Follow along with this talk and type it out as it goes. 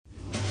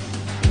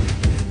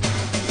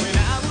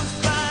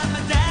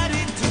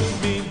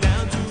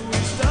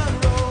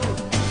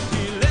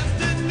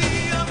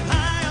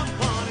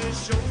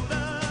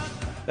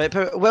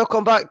Right,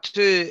 welcome back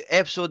to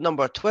episode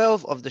number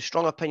 12 of the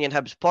Strong Opinion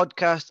Hibs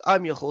podcast.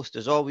 I'm your host,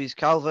 as always,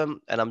 Calvin,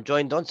 and I'm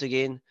joined once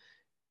again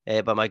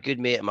by my good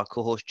mate and my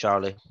co-host,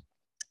 Charlie.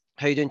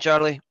 How you doing,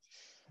 Charlie?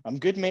 I'm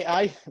good,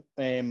 mate.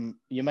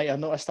 You might have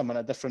noticed I'm in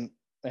a different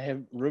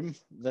room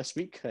this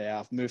week.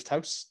 I've moved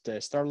house to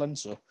Stirling,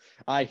 so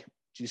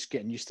just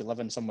getting used to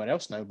living somewhere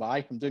else now.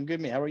 But I'm doing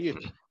good, mate. How are you?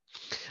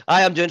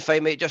 I'm doing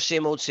fine, mate. Just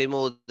same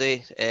old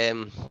day.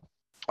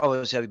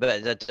 Obviously, a bit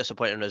of a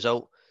disappointing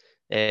result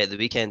the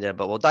weekend there,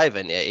 but we'll dive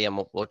into it and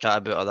we'll chat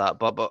about all that.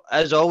 But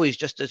as always,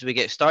 just as we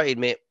get started,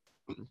 mate,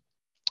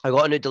 I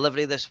got a new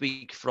delivery this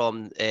week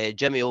from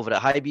Jimmy over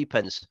at High B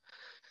Pins.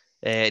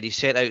 He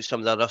sent out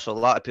some of the Russell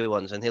Latipi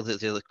ones, and they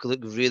look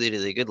really,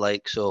 really good.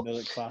 Like so, They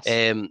look class.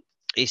 I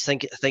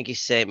think he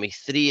sent me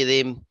 3 of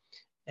them,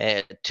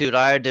 2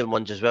 Riordan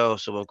ones as well.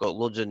 So we've got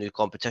loads of new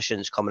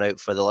competitions coming out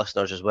for the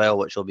listeners as well,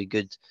 which will be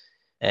good.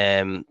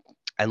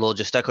 And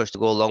loads of stickers to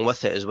go along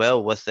with it as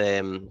well. With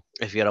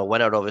if you're a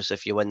winner, obviously,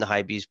 if you win the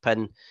High B's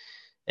pin,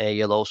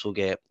 you'll also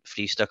get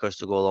free stickers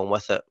to go along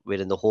with it,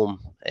 wearing the home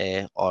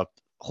or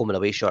home and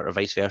away shirt or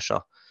vice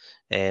versa.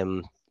 But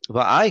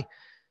do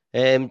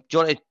you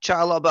want to chat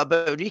a little bit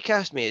about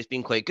Recast, mate? It's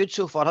been quite good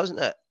so far, hasn't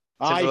it?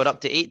 So we were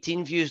up to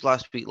 18 views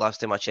last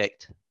time I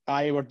checked.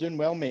 We're doing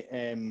well,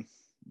 mate.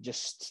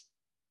 Just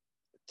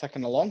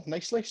ticking along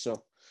nicely.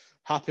 So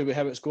happy with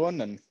how it's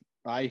going, and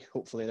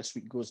hopefully this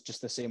week goes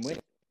just the same way.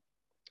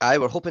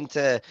 We're hoping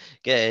to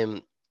get.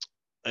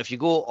 If you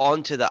go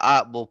onto the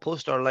app, we'll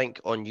post our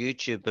link on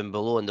YouTube and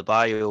below in the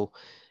bio,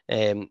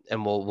 and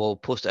we'll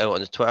post it out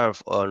on the Twitter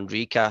on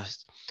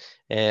Recast.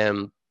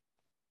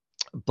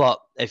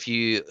 But if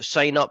you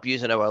sign up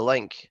using our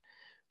link,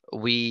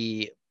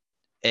 we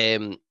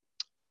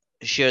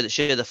share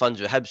the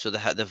funds with Hibs, so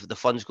the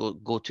funds go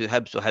to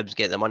Hibs, so Hibs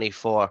get the money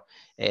for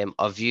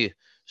a view.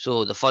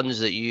 So the funds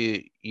that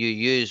you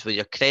use with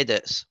your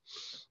credits,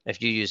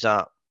 if you use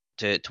that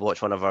to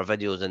watch one of our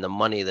videos, and the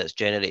money that's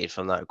generated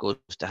from that goes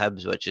to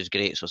Hibs, which is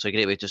great. So it's a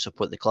great way to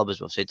support the club,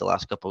 as we've said the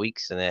last couple of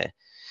weeks. And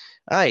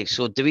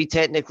so do we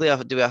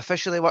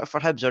officially work for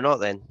Hibs or not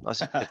then?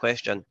 That's the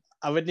question.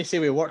 I wouldn't say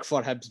we work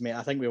for Hibs, mate.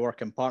 I think we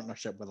work in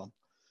partnership with them.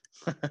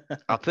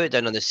 I'll put it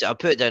down on the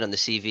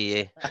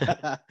CV.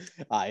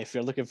 If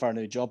you're looking for a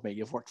new job, mate,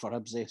 you've worked for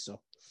Hibs,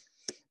 so.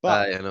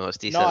 But I know it's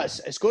decent. No,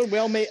 it's going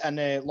well, mate,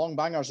 and Long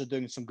Bangers are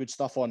doing some good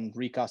stuff on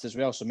Recast as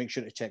well, so make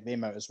sure to check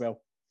them out as well.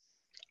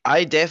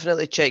 I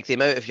definitely check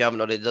them out if you haven't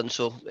already done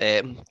so.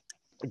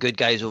 Good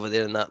guys over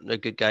there, and that they're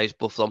good guys,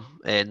 both of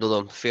them. Know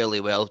them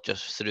fairly well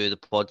just through the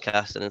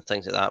podcasting and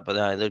things like that.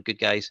 But they're good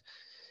guys.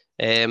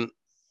 Right,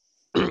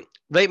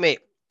 mate.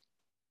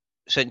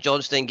 St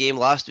Johnstone game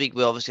last week.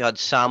 We obviously had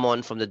Sam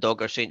on from the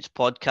Dogger Saints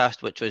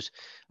podcast, which was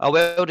a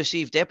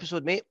well-received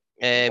episode, mate.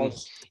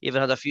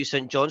 Even had a few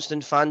St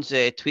Johnstone fans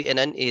tweeting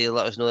in to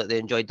let us know that they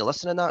enjoyed the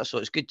listening to that. So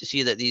it's good to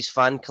see that these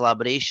fan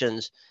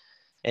collaborations,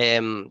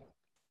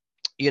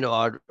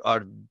 are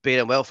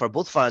bearing well for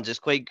both fans. It's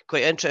quite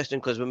interesting,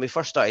 because when we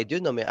first started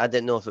doing them, I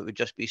didn't know if it would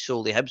just be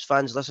solely Hibs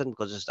fans listening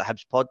because it's a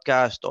Hibs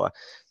podcast, or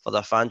for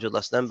their fans would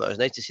listen in. But it was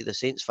nice to see the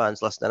Saints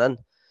fans listening in.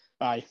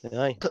 Aye,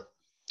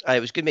 it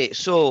was good, mate.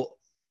 So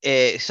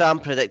Sam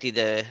predicted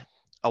a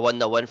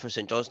 1-0 win for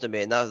St Johnstone,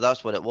 mate, and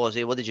that's what it was.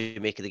 What did you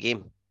make of the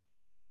game?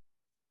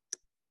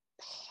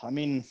 I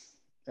mean,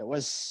 I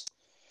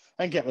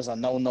think it was a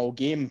 0-0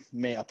 game,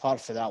 mate,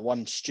 apart from that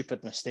one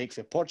stupid mistake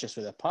for Porteous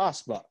with the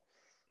pass. But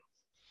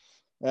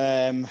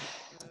I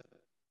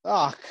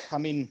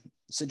mean,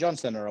 St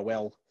Johnstone are a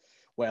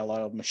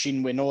well-oiled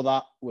machine. We know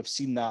that. We've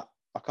seen that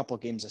a couple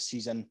of games this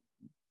season.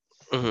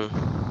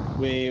 Mm-hmm.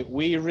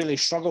 We really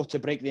struggle to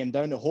break them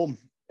down at home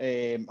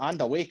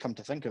and away, come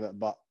to think of it.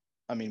 But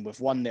I mean, we've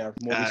won there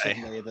more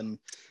recently than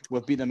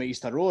we've beat them at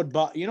Easter Road.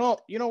 But you know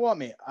what,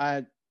 mate?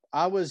 I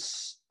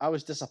was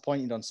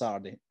disappointed on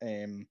Saturday.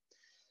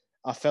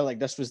 I felt like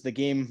this was the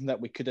game that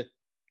we could have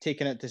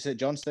taken it to St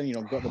Johnstone.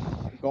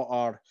 Got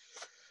our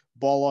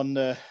ball on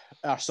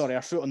our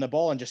foot on the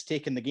ball and just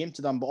taken the game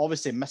to them. But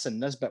obviously missing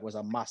Nisbet was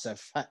a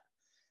massive hit,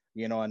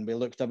 and we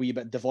looked a wee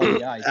bit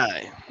devoid of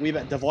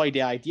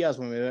ideas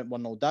when we went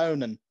 1-0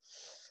 down. And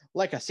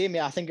like I say, mate,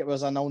 I think it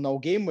was a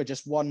 0-0 game with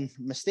just one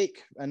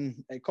mistake,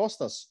 and it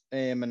cost us.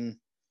 I mean,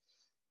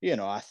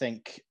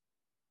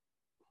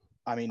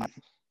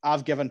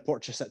 I've given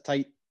Porteous it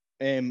tight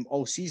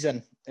all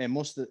season,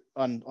 most of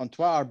on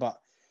Twitter, but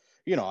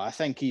I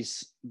think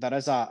there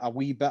is a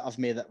wee bit of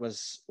me that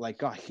was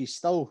like, he's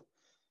still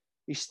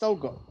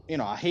got,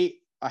 I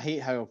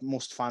hate how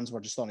most fans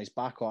were just on his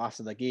back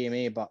after the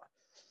game, but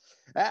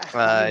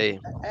it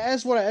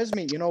is what it is,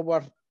 mate. It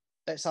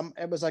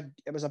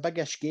was a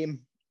biggish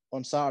game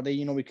on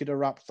Saturday. We could have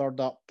wrapped third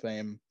up, but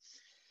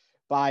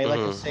like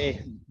I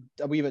say,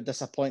 a wee bit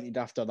disappointed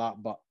after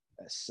that. But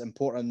it's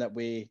important that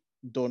we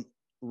don't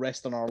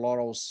rest on our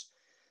laurels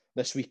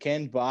this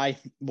weekend. But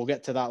we'll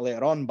get to that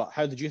later on. But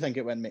how did you think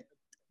it went, mate?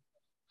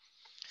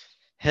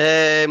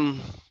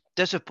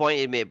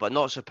 Disappointed, mate, but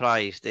not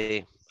surprised.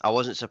 I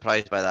wasn't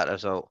surprised by that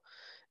result.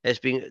 It's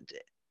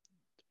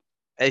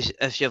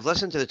if you've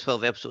listened to the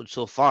 12 episodes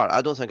so far,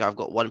 I don't think I've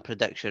got one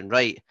prediction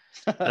right.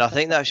 And I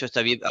think that's just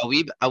a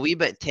wee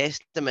bit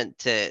testament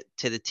to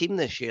the team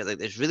this year.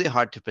 Like, it's really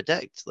hard to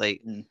predict.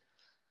 Like,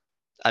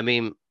 I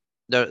mean,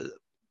 there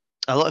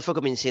a lot of folk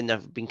have been saying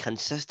they've been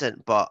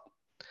consistent, but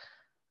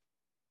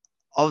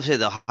obviously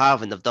they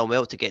have, and they've done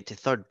well to get to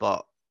third.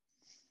 But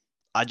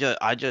I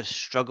just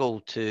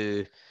struggle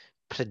to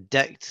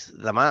predict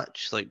the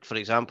match. Like, for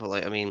example,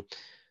 like, I mean,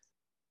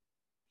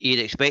 you'd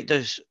expect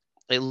us,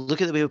 like,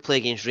 look at the way we play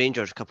against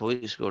Rangers a couple of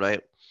weeks ago,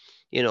 right?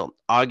 You know,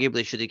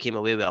 arguably should have came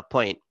away with a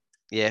point.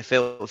 Yeah,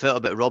 felt a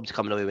bit robbed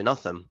coming away with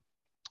nothing,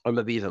 or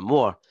maybe even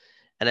more.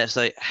 And it's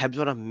like Hibs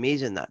were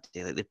amazing that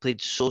day. Like, they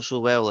played so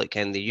well. Like,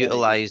 and they Very good.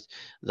 utilised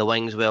the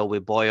wings well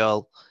with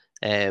Boyle,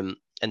 and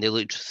they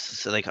looked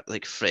a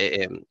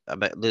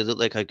bit. They looked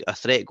like a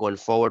threat going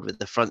forward with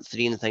the front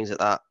three and things like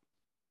that.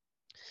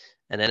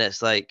 And then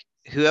it's like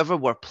whoever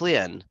we're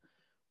playing,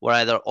 we're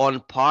either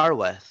on par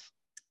with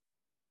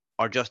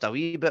or just a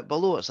wee bit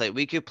below. It's like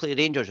we could play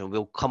Rangers and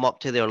we'll come up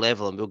to their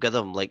level and we'll give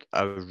them like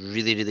a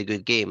really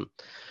good game.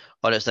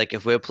 Or it's like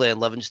if we're playing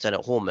Livingston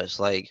at home, it's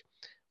like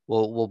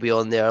we'll be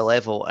on their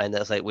level, and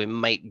it's like we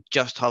might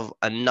just have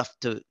enough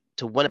to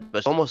win it. But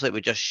it's almost like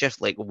we just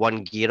shift like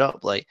one gear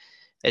up. Like,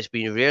 it's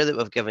been rare that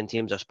we've given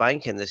teams a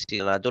spanking this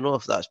season. I don't know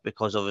if that's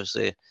because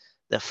obviously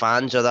the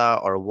fans are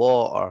that or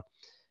what, or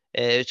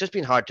it's just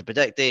been hard to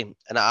predict, eh?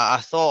 And I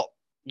thought,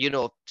 you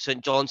know,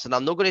 St Johnstone,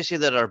 I'm not going to say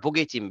they're our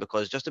bogey team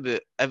because just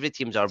about every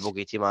team's our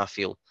bogey team, I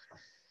feel.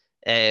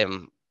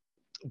 Um,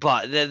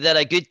 but they're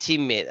a good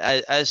teammate.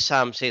 As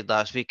Sam said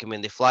last week, I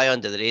mean, they fly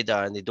under the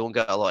radar and they don't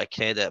get a lot of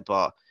credit,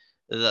 but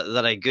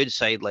they're a good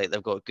side. Like,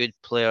 they've got good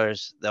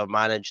players, they're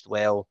managed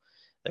well,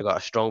 they've got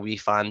a strong wee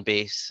fan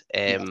base.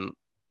 Yeah.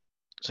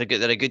 So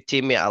they're a good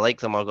teammate. I like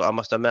them. I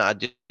must admit, I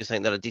do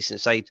think they're a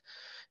decent side.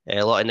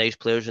 A lot of nice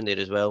players in there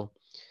as well.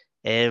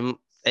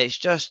 It's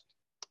just,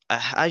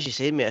 as you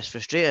say, mate, it's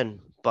frustrating,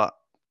 but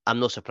I'm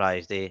not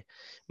surprised. I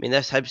mean,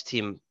 this Hibs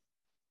team,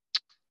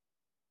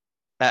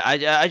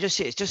 I just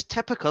say it's just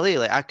typically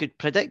like I could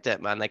predict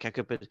it, man. Like, I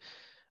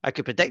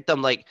could predict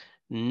them like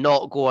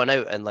not going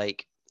out and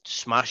like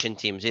smashing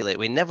teams. Like,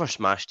 we never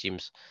smash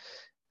teams.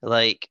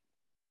 Like,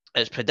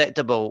 it's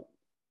predictable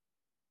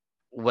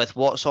with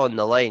what's on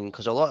the line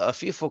because a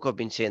few folk have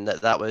been saying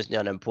that that wasn't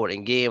an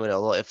important game, and a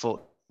lot of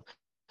folk,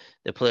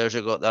 the players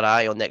have got their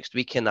eye on next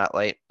week and that.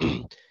 Like,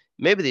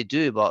 maybe they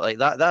do, but like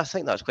that I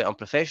think that's quite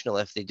unprofessional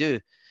if they do,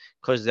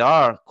 because they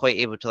are quite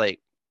able to, like,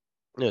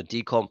 you know,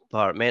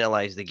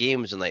 decompartmentalize the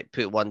games and like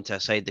put one to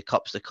aside. The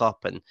cup's the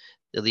cup and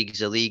the league's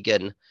the league,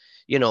 and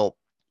you know,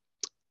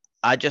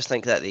 I just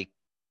think that they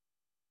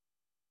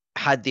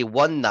had they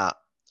won that,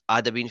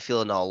 I'd have been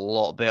feeling a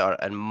lot better,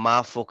 and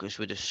my focus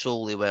would have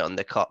solely went on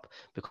the cup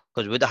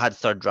because we'd have had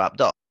third wrapped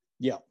up.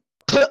 Yeah.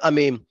 I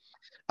mean,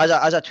 as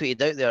I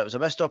tweeted out there, it was a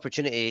missed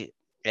opportunity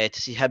to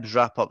see Hibs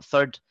wrap up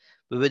third.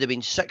 We would have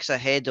been 6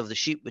 ahead of the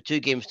Sheep with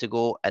 2 games to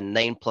go and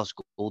 9+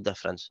 goal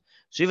difference.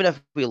 So even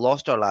if we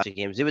lost our last 2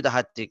 games, they would have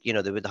had to, you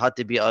know, they would have had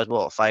to beat us,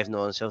 what,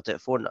 5-0 and Celtic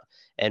 4-0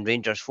 and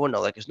Rangers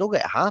 4-0. Like, it's not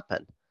going to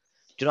happen. Do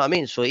you know what I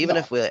mean? So even No.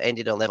 if we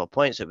ended on level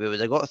points, we would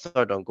have got a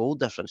third on goal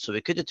difference. So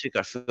we could have took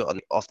our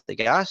foot off the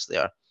gas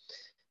there.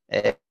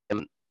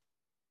 Um,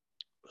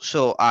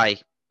 so I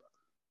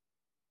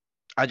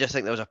just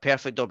think there was a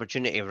perfect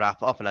opportunity to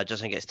wrap up, and I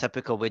just think it's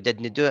typical we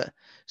didn't do it.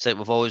 It's like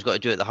we've always got to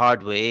do it the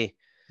hard way.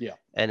 Yeah.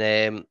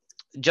 And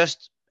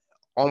just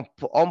on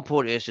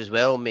Porteous as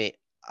well, mate.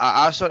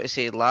 I sort of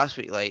said last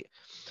week, like,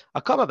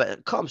 I cut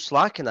him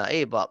slack in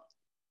that, but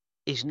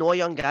he's no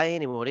young guy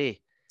anymore,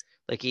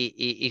 Like,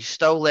 he's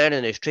still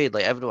learning his trade.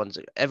 Like, everyone's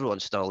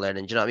still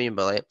learning. Do you know what I mean?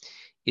 But like,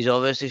 he's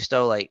obviously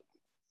still like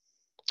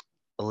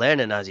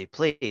learning as he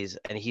plays,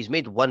 and he's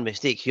made one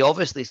mistake. He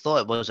obviously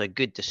thought it was a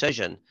good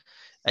decision,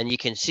 and you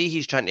can see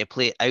he's trying to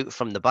play out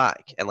from the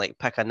back and like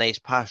pick a nice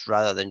pass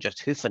rather than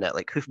just hoofing it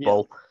like Yeah.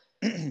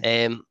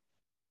 hoofball.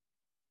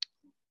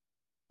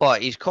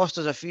 But he's cost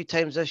us a few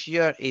times this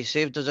year. He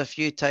saved us a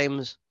few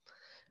times.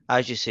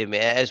 As you say,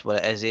 mate, it is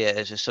what it is.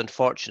 It's just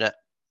unfortunate,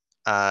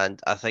 and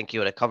I think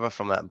he'll recover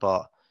from it.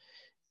 But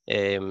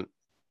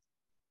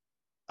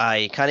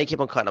I can't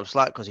keep on cutting him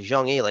slack because he's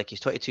young, Like,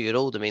 he's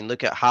 22-year-old. I mean,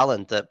 look at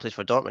Haaland that plays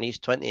for Dortmund. He's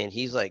 20, and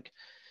he's like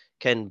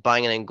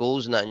banging in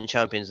goals and that in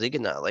Champions League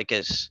and that. Like,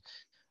 it's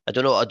I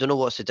don't know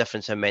what's the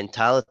difference in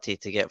mentality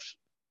to get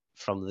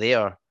from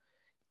there,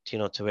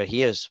 to where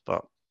he is.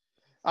 But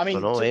I I don't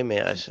mean, know,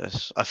 mate.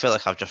 I feel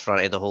like I've just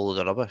ranted a whole load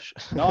of rubbish.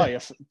 no,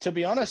 to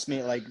be honest,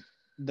 mate, like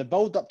the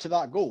build up to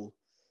that goal,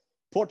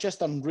 Porteous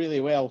done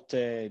really well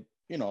to,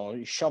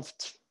 he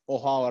shoved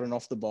O'Halloran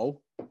off the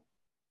ball,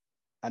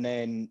 and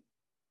then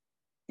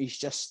he's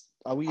just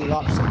a wee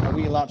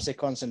lapse of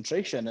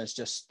concentration has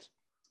just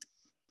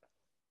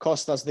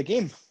cost us the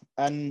game.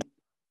 And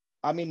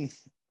I mean,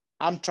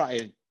 I'm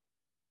trying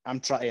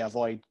to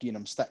avoid giving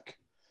him stick.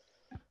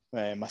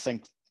 I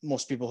think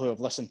most people who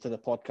have listened to the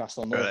podcast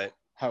will know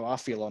how I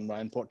feel on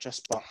Ryan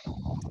Porteous, but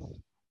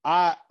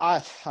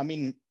I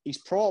mean, he's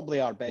probably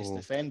our best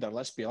defender.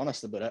 Let's be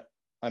honest about it.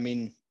 I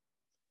mean,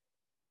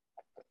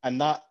 And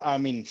that, I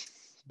mean,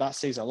 that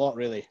says a lot,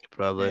 really.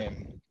 Probably.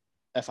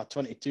 If a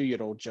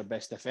 22-year-old's your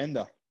best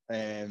defender.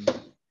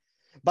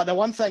 But the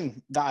one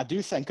thing that I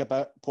do think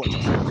about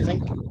Porteous,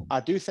 I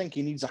do think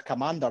he needs a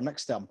commander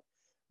next to him.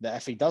 That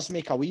if he does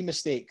make a wee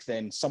mistake,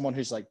 then someone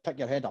who's like, pick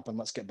your head up and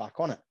let's get back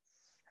on it.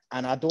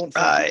 And I don't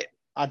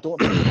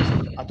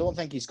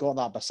think he's got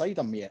that beside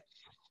him yet.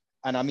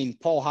 And I mean,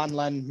 Paul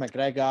Hanlon,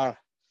 McGregor,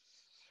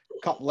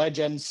 Cup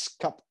legends,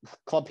 Cup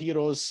club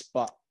heroes,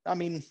 but I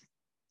mean,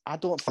 I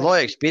don't think a lot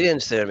of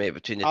experience there, mate,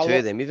 between the two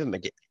of them. Even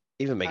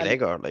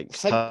McGregor, like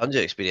tons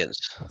of experience.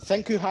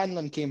 Think who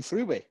Hanlon came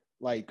through with,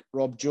 like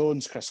Rob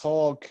Jones, Chris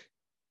Hogg.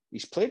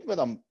 He's played with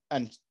him,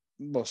 and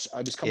I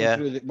was coming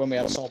through when we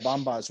had Saul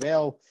Bamba as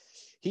well.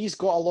 He's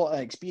got a lot of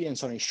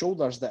experience on his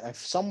shoulders. That if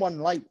someone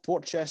like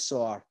Porteous,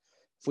 or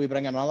if we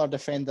bring another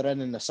defender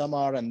in the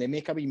summer and they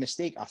make a wee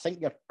mistake, I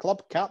think your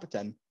club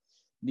captain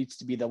needs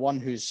to be the one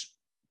who's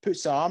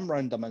puts the arm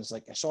around them and is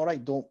like, it's all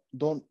right,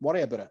 don't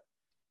worry about it.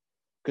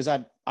 Because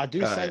I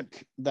do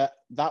think that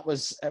it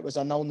was a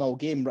 0-0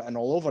 game written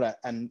all over it,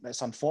 and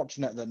it's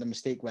unfortunate that the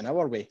mistake went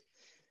our way.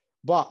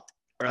 But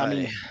I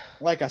mean,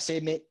 like I say,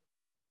 mate,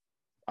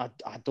 I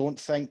don't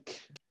think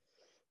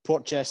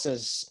Porteous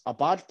is a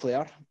bad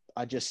player.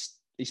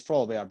 He's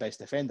probably our best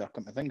defender,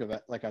 come to think of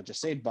it, like I just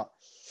said. But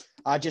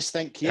I just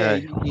think, he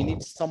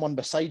needs someone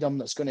beside him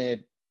that's going to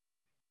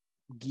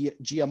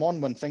gee him on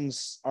when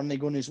things aren't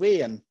going his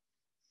way.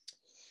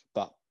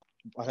 But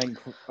I think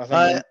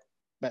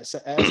that's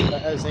it.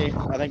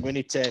 I think we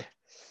need to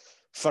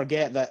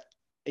forget that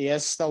he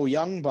is still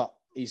young, but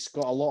he's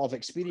got a lot of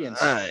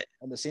experience at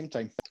the same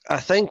time. I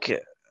think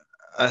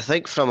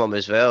from him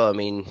as well. I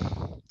mean,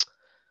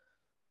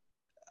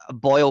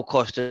 Boyle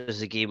cost us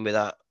the game with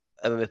that.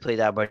 When we played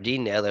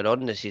Aberdeen earlier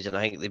on in the season,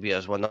 I think they beat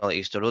us 1-0 at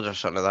Easter Road or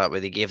something like that, where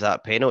they gave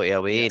that penalty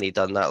away, and he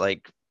done that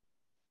like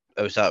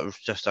it was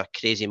just a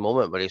crazy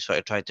moment where he sort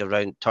of tried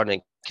to turn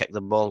and kick the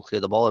ball and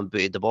clear the ball and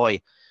booted the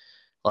boy.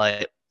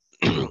 Like,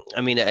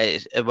 I mean,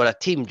 we're a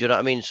team, do you know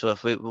what I mean? So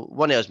if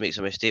one of us makes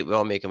a mistake, we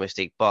all make a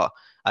mistake. But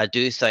I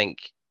do think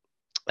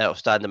it'll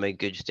stand him in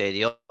good stead.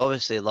 He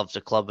obviously loves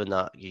the club, and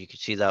that you could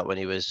see that when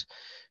he was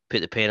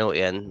put the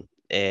penalty in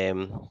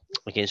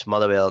against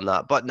Motherwell and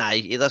that. But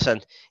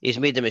listen, he's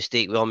made a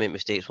mistake. We all make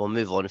mistakes. We'll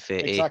move on for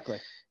it. Exactly.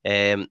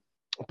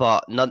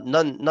 But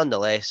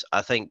nonetheless,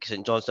 I think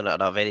St Johnstone are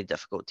a very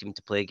difficult team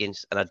to play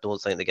against, and I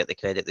don't think they get the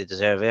credit they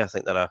deserve. I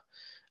think they're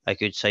a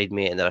good side,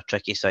 mate, and they're a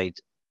tricky side.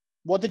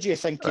 What did you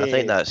think? I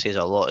think that says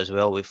a lot as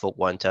well. We folk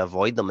want to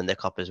avoid them in the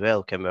cup as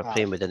well. Can we're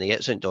playing within the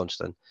St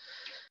Johnstone?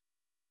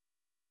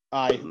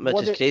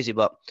 Which is crazy.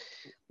 But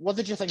what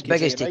did you think? The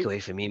biggest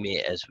takeaway for me,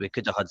 mate, is we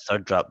could have had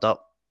third wrapped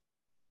up.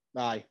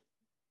 Aye,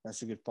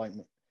 that's a good point,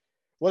 mate.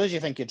 What did you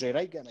think of Dre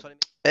Wright getting?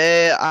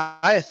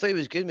 I thought he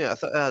was good, mate. I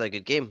thought he had a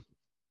good game.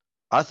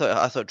 I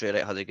thought Dre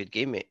Wright had a good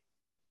game, mate.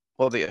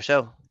 What about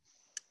yourself?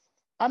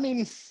 I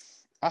mean,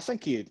 I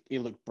think he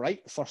looked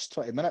bright the first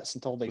 20 minutes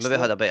until they maybe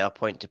had a bit of a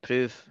point to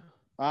prove.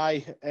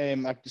 Aye,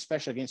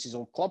 especially against his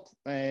old club.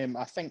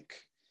 I think,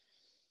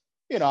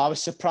 I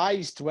was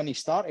surprised when he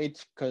started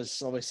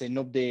because obviously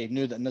nobody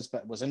knew that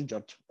Nisbet was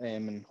injured,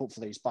 and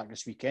hopefully he's back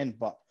this weekend.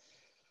 But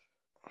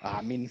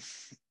I mean,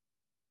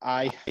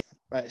 I've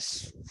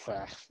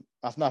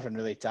nothing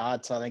really to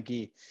add. So I think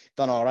he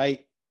done all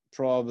right.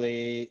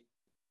 Probably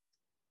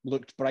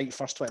looked bright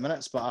first 20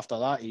 minutes, but after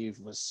that he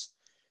was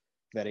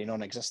very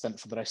non-existent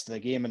for the rest of the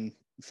game. And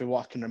for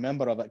what I can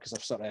remember of it, because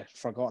I've sort of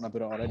forgotten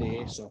about it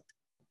already. So.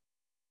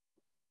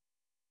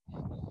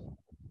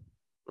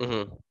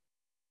 Mm-hmm.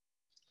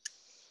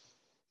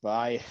 But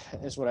aye,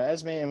 it is what it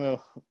is, mate. And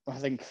I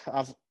think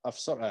I've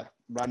sort of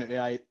run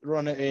out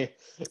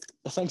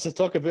of things to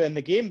talk about in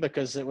the game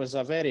because it was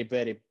a very,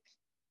 very.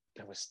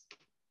 There was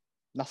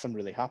nothing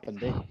really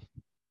happened, eh?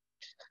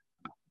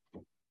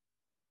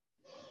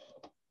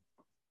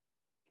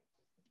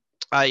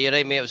 You're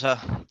right, mate.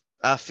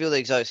 I feel the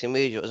exact same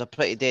way. It was a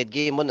pretty dead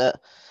game, wasn't it?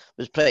 It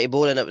was pretty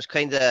boring. It was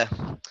kind of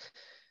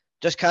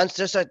just a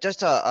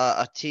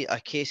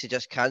case of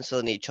just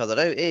cancelling each other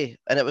out, eh?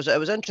 And it was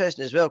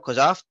interesting as well because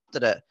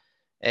after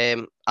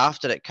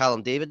it,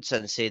 Callum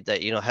Davidson said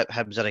that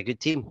Hibs are a good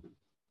team.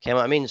 You know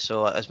what I mean?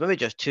 So it's maybe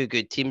just two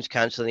good teams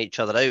cancelling each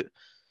other out.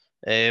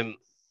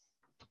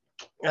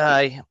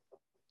 Aye,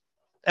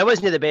 it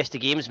wasn't the best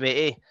of games,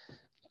 mate, eh?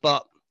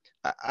 But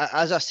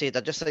as I said,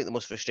 I just think the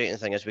most frustrating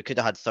thing is we could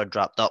have had third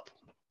wrapped up.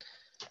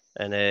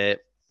 And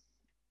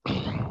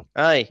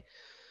aye.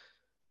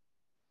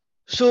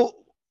 So,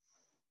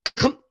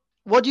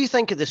 what do you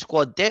think of the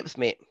squad depth,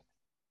 mate?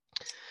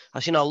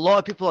 I've seen a lot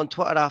of people on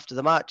Twitter after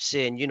the match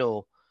saying,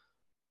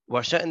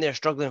 we're sitting there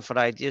struggling for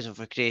ideas and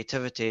for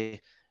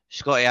creativity.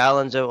 Scotty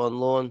Allen's out on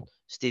loan.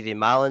 Stevie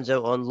Mallon's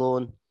out on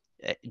loan.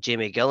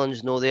 Jamie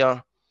Gillen's no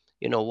there.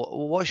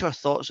 What's your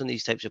thoughts on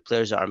these types of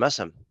players that are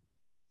missing?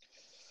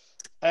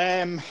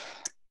 I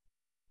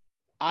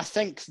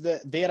think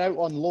that they're out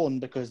on loan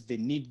because they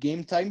need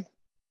game time.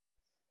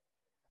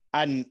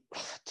 And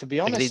to be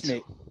honest,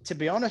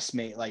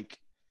 mate, like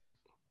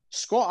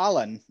Scott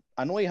Allen,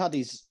 I know he had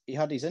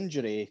his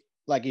injury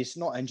like he's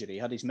not injury, he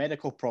had his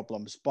medical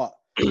problems, but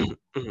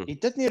he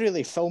didn't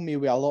really fill me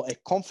with a lot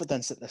of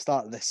confidence at the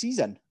start of the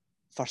season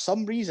for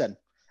some reason.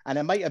 And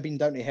it might have been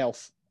down to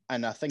health,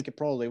 and I think it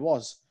probably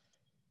was.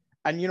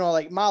 And,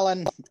 like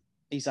Malin,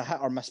 he's a hit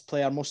or miss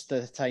player most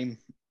of the time.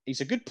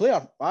 He's a good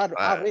player.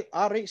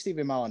 I rate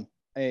Stevie Malin.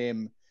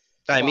 Me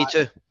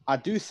too. I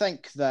do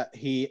think that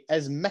he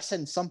is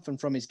missing something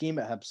from his game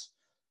at Hibs.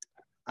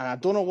 And I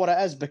don't know what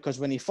it is, because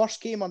when he first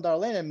came under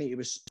Lennon, mate, he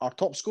was our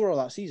top scorer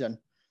that season.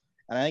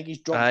 And I think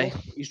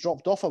he's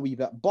dropped off a wee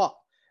bit. But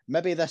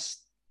maybe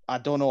this, I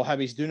don't know how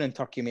he's doing in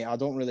Turkey, mate. I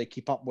don't really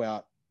keep up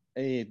with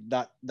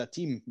the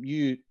team.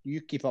 You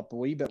keep up a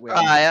wee bit with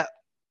it.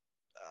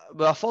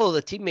 Well, I follow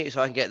the teammates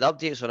so I can get the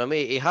updates on him.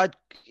 He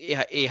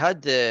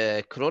had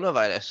the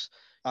coronavirus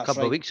a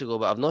couple of weeks ago,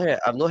 but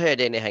I've not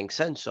heard anything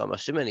since. So I'm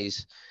assuming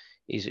he's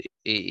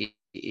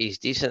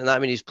decent. And I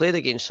mean, he's played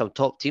against some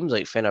top teams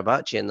like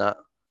Fenerbahce and that.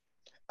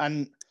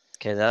 And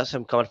that's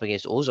him coming up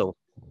against Ozil.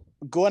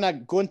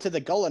 Going to the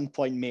Gullen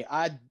point, mate.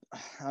 I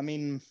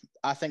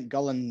think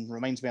Gullen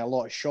reminds me a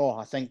lot of Shaw.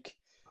 I think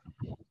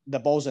the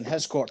ball's in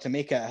his court to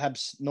make it at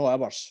Hibs, no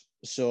ours.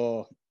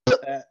 So,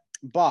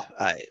 but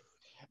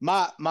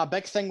my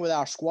big thing with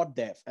our squad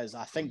depth is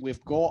I think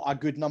we've got a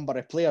good number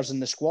of players in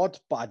the squad,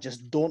 but I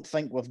just don't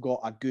think we've got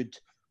a good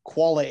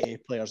quality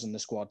players in the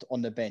squad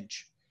on the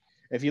bench.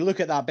 If you look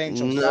at that bench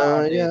on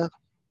Saturday,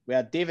 we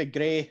had David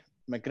Gray,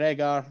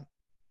 McGregor,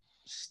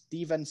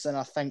 Stevenson,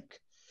 I think,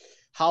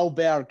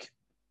 Hallberg,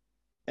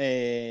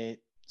 and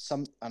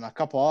a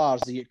couple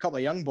of others, a couple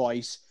of young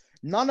boys.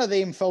 None of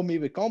them fill me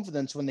with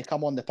confidence when they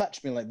come on the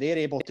pitch, being like they're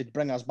able to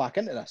bring us back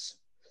into this.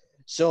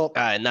 So,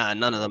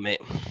 none of them,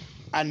 mate.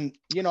 And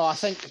I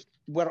think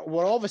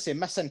we're obviously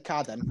missing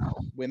Cadden.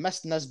 We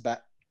missed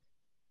Nisbet.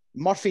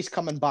 Murphy's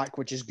coming back,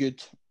 which is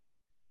good.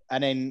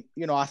 And then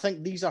I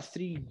think these are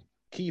three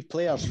key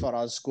players for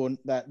us going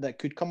that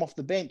could come off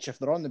the bench if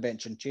they're on the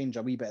bench and change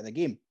a wee bit of the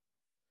game.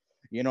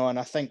 And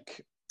I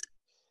think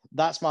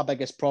that's my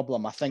biggest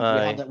problem. I think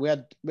we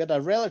had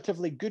a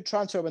relatively good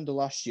transfer window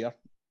last year.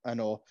 I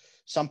know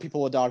some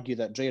people would argue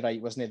that Dre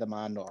Wright wasn't the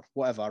man or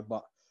whatever,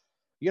 but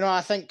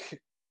I think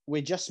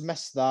we just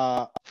missed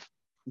that.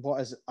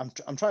 What is it? I'm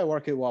trying to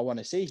work out what I want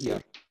to say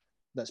here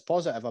that's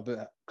positive about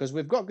it, because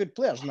we've got good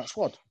players in that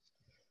squad.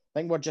 I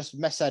think we're just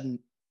missing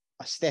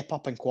a step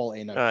up in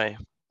quality now.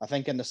 I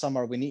think in the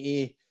summer we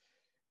need to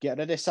get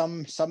rid of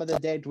some of the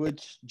dead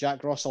wood.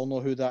 Jack Ross will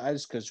know who that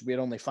is, because we're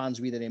only fans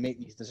that make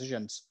these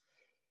decisions,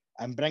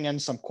 and bring in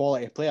some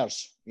quality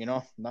players.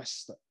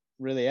 That's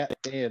really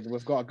it.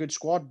 We've got a good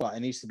squad, but it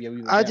needs to be a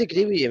wee bit I'd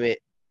agree with you, mate.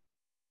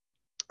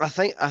 I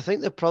think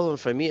the problem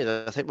for me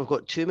is I think we've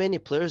got too many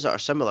players that are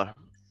similar.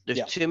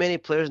 There's too many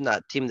players in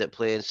that team that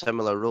play in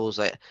similar roles.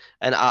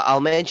 And I'll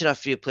mention a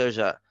few players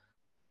that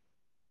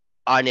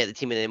aren't at the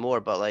team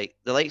anymore, but like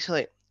the likes of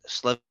like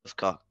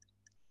Slivka,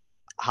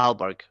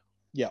 Hallberg.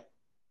 Yeah.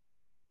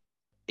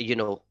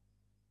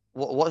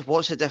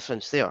 What's the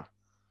difference there?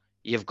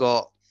 You've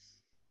got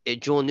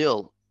Joe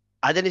Newell.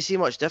 I didn't see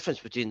much difference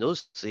between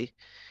those three.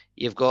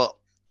 You've got,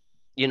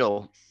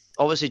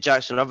 obviously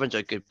Jackson Irvine's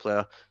a good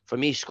player. For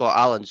me, Scott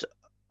Allen's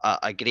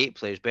a great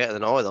player. He's better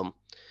than all of them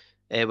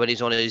when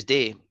he's on his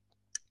day.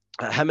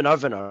 Him and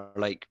Irvine are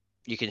like,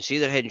 you can see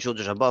they're head and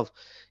shoulders above.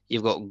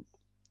 You've got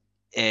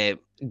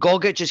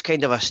Gogic is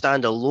kind of a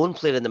standalone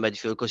player in the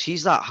midfield, because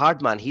he's that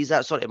hard man. He's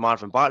that sort of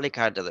Marvin Bartley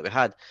character that we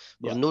had.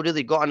 We've not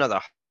really got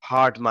another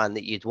hard man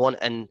that you'd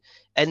want in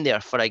there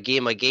for a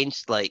game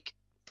against like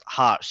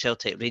Hearts,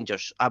 Celtic,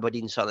 Rangers,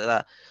 Aberdeen, something like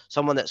that.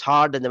 Someone that's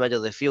hard in the middle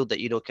of the field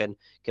that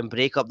can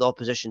break up the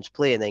opposition's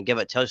play and then give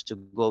it to us to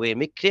go away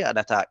and create an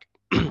attack.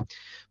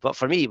 But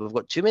for me, we've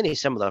got too many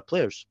similar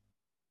players.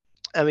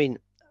 I mean,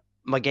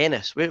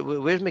 McGuinness,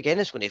 where's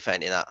McGuinness going to fit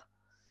into that?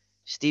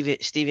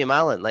 Stevie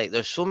Malin, like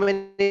there's so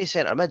many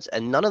centre mids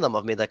and none of them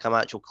have made like an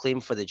actual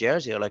claim for the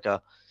jersey or like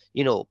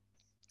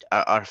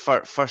our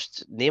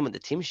first name on the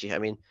team sheet. I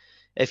mean,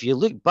 if you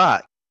look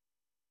back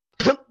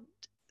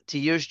to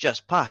years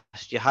just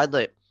past, you had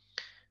like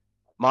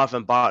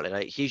Marvin Bartley,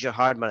 right? He's your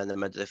hard man in the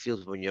middle of the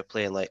field when you're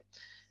playing like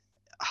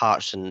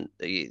Hearts and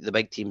the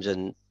big teams,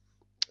 and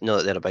not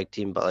that they're a big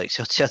team, but like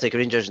Celtic,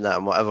 Rangers and that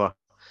and whatever.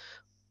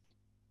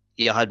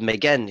 You had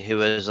McGinn, who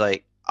was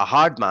like a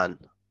hard man,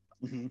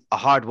 a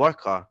hard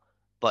worker,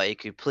 but he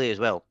could play as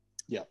well.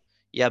 Yeah.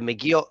 You had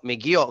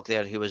McGeoch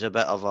there, who was a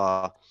bit of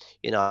a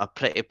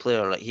pretty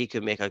player. Like he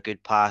could make a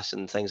good pass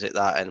and things like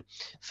that, and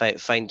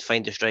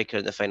find a striker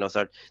in the final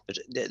third.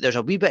 There's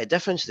a wee bit of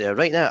difference there.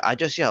 Right now, I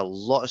just see a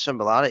lot of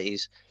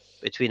similarities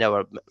between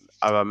our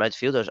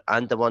midfielders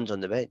and the ones on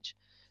the bench.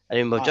 I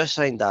mean, we've just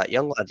signed that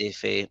young laddie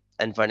for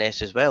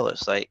Inverness as well.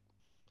 It's like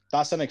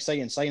that's an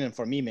exciting signing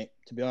for me, mate.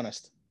 To be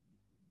honest.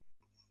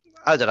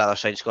 I'd rather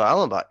sign Scott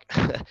Allen back.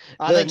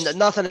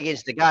 Nothing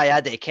against the guy.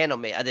 I didn't ken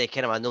him, mate.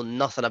 I know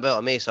nothing about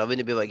him, mate, so I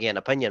wouldn't be able to get an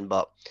opinion.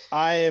 But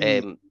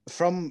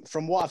from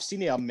what I've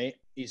seen of him, mate,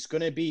 he's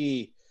going to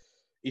be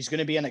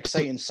an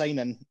exciting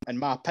signing, in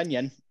my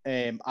opinion.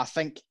 I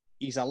think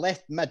he's a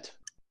left mid,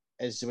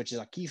 which is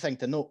a key thing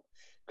to note,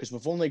 because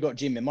we've only got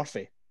Jamie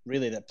Murphy.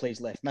 really, that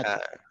plays left mid.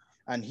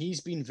 And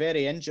he's been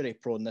very injury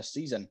prone this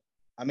season.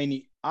 I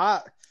mean,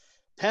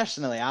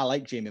 personally, I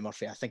like Jamie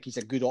Murphy. I think he's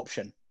a good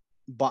option.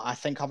 But I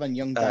think having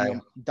young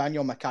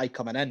Daniel Mackay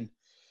coming in,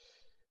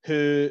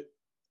 who,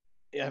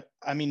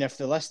 I mean, if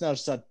the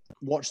listeners had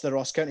watched the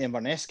Ross County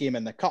Inverness game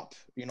in the Cup,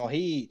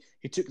 he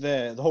took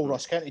the whole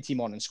Ross County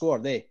team on and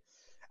scored, And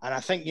I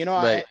think,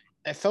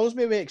 it fills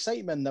me with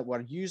excitement that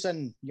we're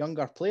using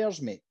younger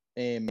players, mate.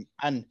 And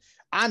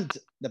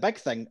the big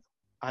thing,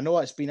 I know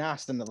it's been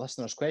asked in the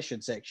listeners'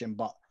 question section,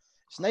 but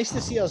it's nice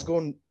to see us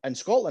going in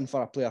Scotland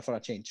for a player for a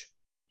change.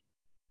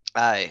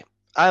 Aye,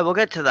 we'll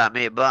get to that,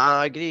 mate. But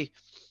I agree.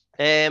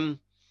 I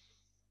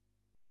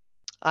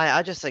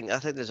think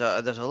there's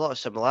a lot of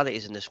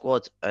similarities in the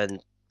squad,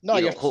 and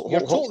you're totally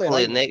hopefully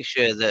right, next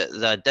year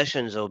the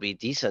additions will be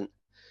decent.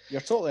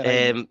 You're totally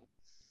right.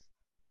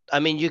 I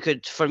mean, you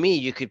could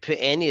put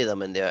any of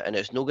them in there, and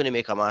it's not going to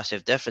make a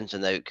massive difference in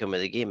the outcome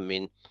of the game. I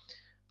mean,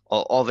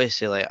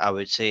 obviously, like I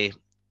would say,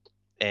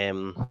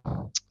 Halberg's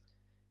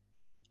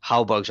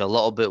a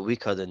little bit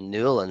weaker than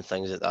Newell and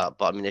things like that.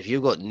 But I mean, if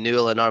you've got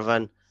Newell and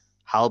Irvine,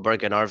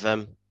 Halberg and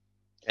Irvine,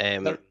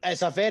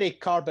 it's a very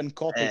carbon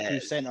copy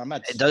to centre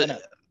mids.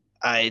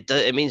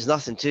 It means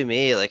nothing to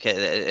me. Like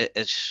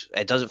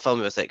it doesn't fill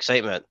me with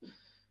excitement.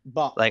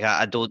 But like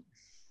I don't.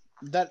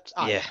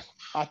 I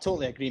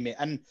totally agree, mate.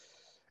 And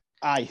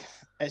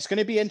it's going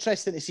to be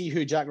interesting to see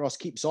who Jack Ross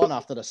keeps on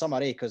after the summer,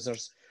 because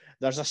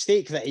there's a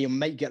stake that he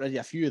might get rid of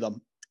a few of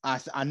them.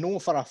 I know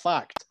for a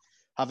fact,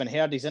 having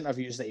heard his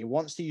interviews, that he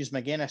wants to use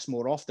McGuinness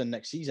more often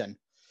next season.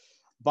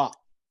 But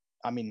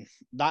I mean,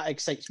 that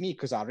excites me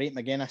because I rate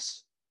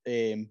McGuinness.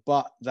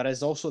 But there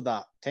is also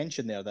that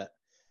tension there that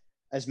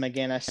is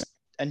McGuinness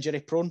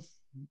injury prone,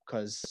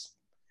 because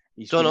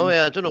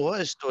I don't know what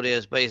his story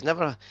is, but he's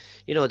never.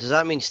 Does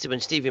that mean when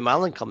Stevie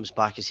Mallon comes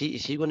back, is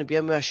he going to be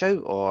in with a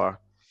shout or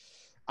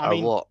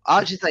what?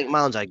 I actually think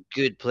Mallon's a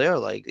good player.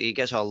 Like, he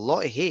gets a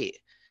lot of hate,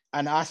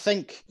 and I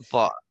think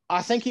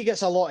he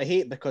gets a lot of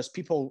hate because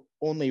people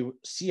only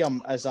see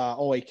him as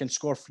he can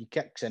score free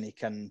kicks and he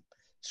can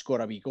score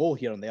a wee goal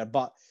here and there.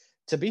 But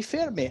to be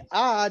fair, mate,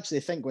 I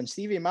actually think when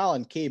Stevie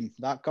Mallon came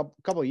that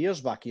couple of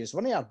years back, he was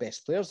one of our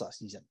best players that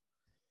season.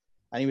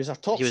 And he was our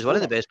top. He was one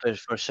of the best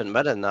players for St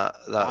Mirren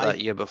that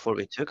year before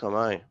we took him.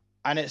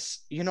 And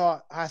it's,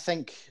 I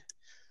think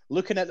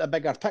looking at the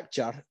bigger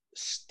picture,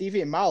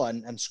 Stevie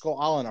Mallon and Scott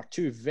Allen are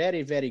two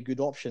very, very good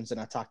options in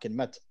attacking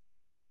mid.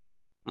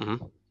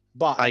 Mm-hmm.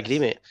 But I agree,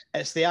 mate.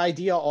 It's the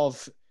idea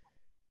of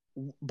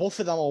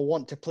both of them will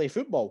want to play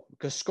football,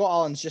 because Scott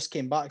Allen's just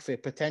came back for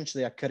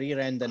potentially a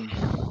career-ending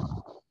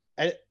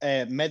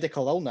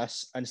medical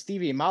illness, and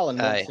Stevie Mallon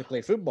wants to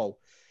play football.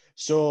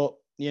 So,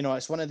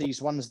 it's one of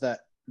these ones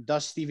that,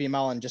 does Stevie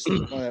Mallon just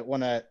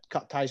want to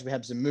cut ties with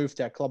Hibs and move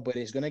to a club where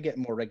he's going to get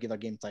more regular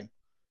game time?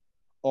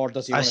 Or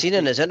does he? I seen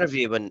in his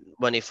interview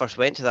when he first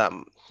went to that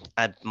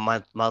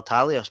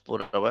Maltalia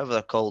Sport or whatever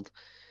they're called,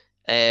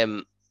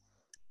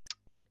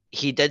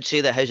 he did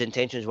say that his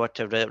intentions were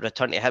to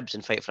return to Hibs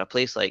and fight for a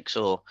place.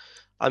 So,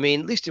 I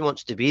mean, at least he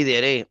wants to be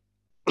there, eh?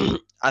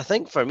 I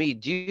think for me,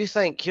 here's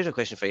a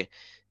question for you.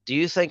 Do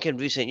you think in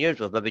recent years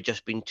we've maybe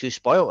just been too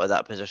spoiled at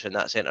that position,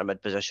 that centre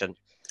mid position?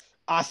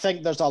 I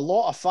think there's a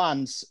lot of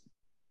fans,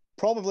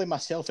 probably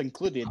myself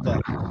included,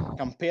 that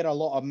compare a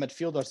lot of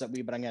midfielders that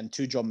we bring in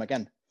to John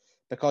McGinn,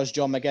 because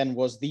John McGinn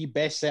was the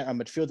best centre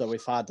midfielder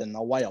we've had in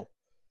a while.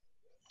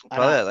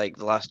 Probably like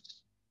the last...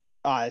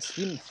 it's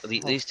been... at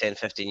least 10,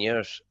 15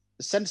 years.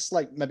 Since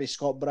maybe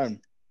Scott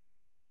Brown,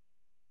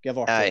 give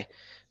or take.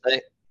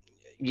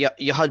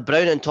 You had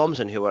Brown and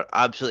Thompson who were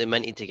absolutely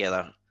minty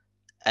together.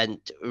 And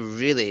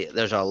really,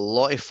 there's a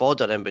lot of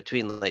fodder in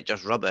between,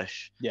 just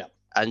rubbish. Yeah.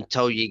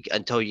 Until you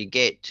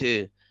get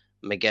to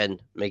McGinn,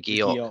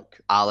 McGeoch,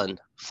 Allen,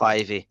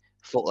 Fivey,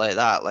 folk like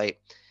that.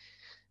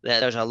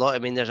 There's a lot. I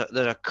mean, there's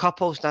a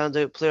couple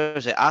standout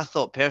players. I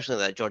thought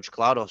personally that George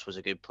Claros was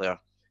a good player.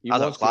 I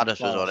thought Claros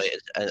was alright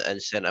in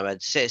centre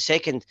mid.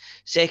 Second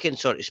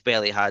sort of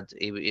spell he had,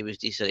 he was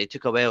decent. He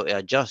took a while to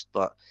adjust,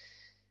 but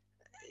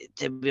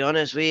to be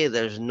honest with you,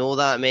 there's no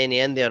that many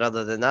in there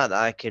other than that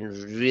I can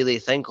really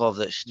think of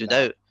that stood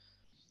out.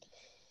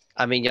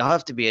 I mean, you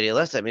have to be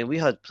realistic. I mean, we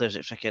had players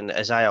like freaking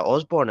Isaiah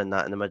Osborne in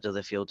the middle of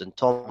the field, and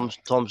Tom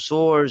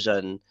Soares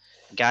and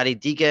Gary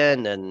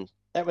Deegan, and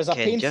it was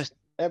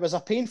a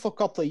painful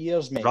couple of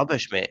years, mate.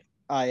 Rubbish, mate.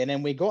 And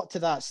then we got to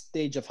that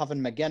stage of having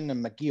McGinn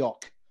and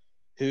McGeoch,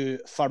 who,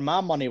 for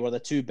my money, were the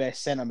two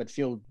best centre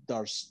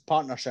midfielders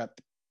partnership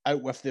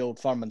out with the Old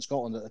Firm in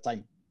Scotland at the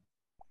time.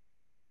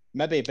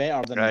 Maybe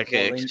better than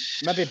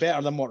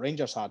what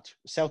Rangers had.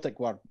 Celtic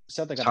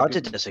it's hard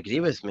to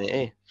disagree with me,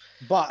 eh?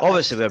 But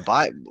obviously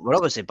we're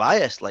obviously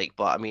biased,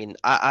 but I mean,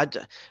 I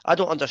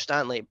don't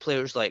understand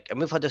players and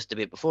we've had this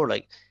debate before.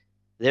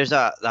 There's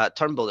that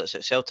Turnbull that's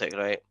at Celtic,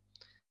 right?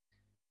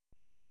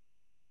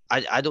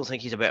 I don't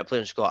think he's a better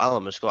player than Scott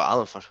Allen when Scott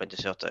Allen first went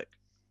to Celtic.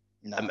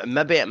 No.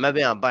 Maybe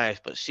I'm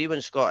biased, but see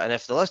when Scott, and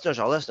if the listeners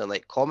are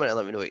listening, comment and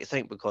let me know what you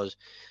think, because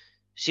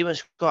see when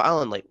Scott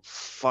Allen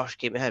first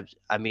came to Hibs,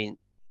 I mean,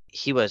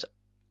 he was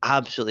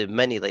absolutely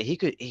many. Like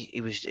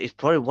he's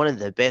probably one of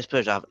the best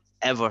players I've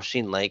ever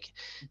seen. Like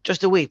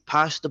just the way he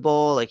passed the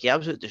ball, like he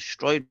absolutely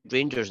destroyed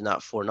Rangers in that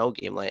 4-0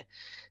 game. Like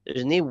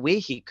there's no way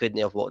he couldn't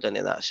have walked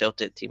into that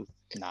Celtic team.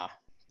 Nah,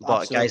 But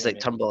guys absolutely, like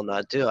mate. Turnbull and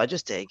that do. I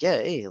just yeah,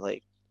 hey,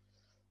 like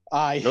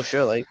Aye, no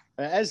sure, like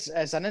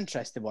it's an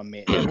interesting one,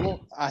 mate.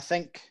 Well, I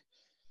think,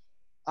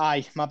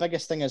 my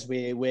biggest thing is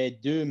we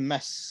do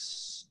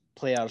miss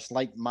players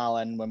like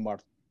Malin when we're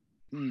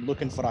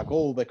looking for a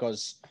goal,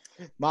 because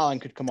Malin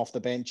could come off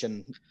the bench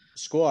and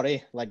score, eh?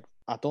 Like,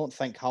 I don't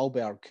think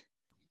Hallberg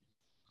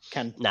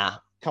can nah.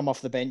 come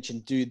off the bench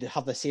and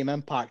have the same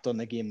impact on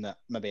the game that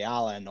maybe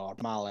Allen or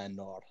Malin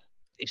or...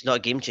 He's not a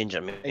game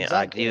changer, mate. I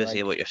Exactly, agree with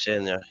you like, what you're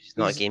saying there. He's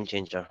not a game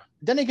changer.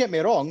 Didn't get me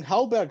wrong,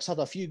 Hallberg's had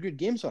a few good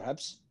games for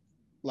Hibs.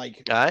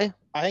 Like, Aye.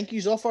 I think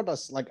he's offered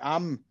us, like,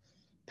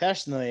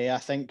 personally, I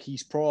think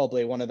he's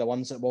probably one of the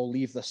ones that will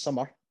leave this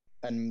summer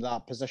in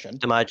that position.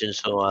 Imagine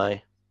so,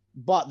 aye.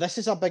 But this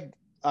is a big,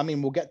 I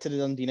mean, we'll get to the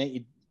Dundee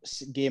United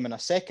game in a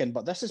second,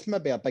 but this is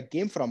maybe a big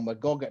game for him with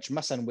Gogic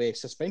missing with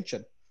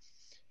suspension.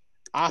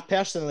 I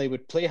personally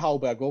would play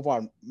Hallberg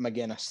over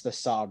McGuinness this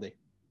Saturday.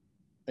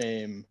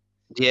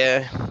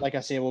 Yeah. Like I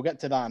say, we'll get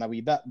to that in a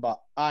wee bit,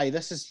 but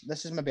this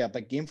is maybe a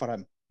big game for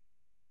him.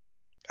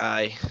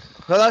 Aye.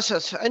 Well,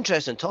 that's an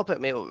interesting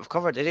topic, mate, what we've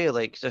covered today.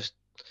 Like, just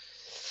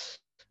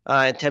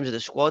in terms of the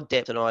squad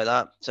depth and all like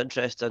that. It's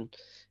interesting.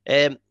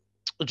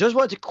 Just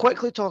wanted to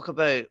quickly talk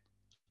about,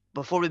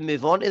 before we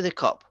move on to the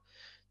Cup,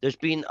 there's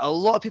been a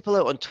lot of people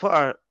out on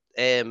Twitter.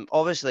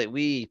 Obviously,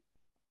 we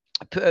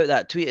put out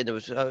that tweet and there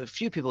was a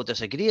few people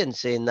disagreeing,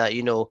 saying that,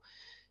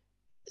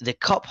 the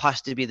Cup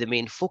has to be the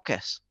main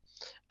focus.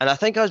 And I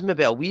think I was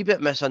maybe a wee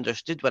bit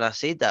misunderstood when I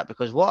said that,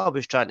 because what I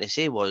was trying to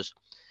say was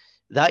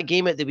that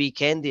game at the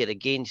weekend there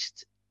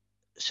against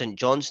St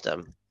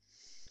Johnstone.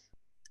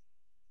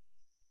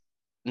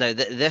 Now,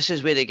 this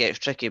is where it gets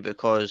tricky,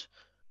 because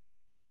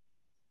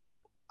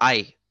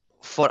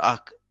for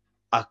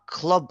a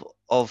club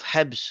of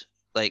Hibs,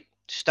 like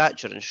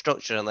stature and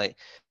structure and like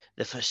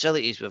the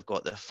facilities we've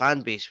got, the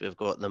fan base we've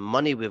got, the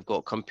money we've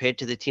got compared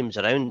to the teams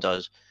around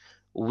us,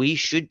 we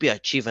should be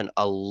achieving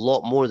a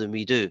lot more than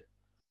we do,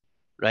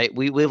 right?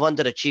 We've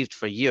underachieved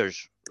for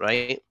years,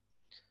 right?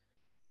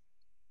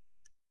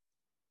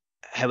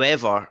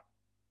 However,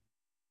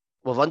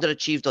 we've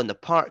underachieved on the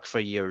park for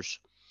years.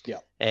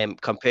 Yeah.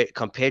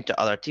 Compared to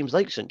other teams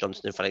like St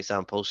Johnstone, for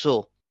example.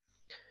 So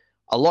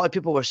a lot of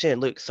people were saying,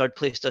 look, third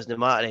place doesn't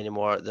matter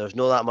anymore. There's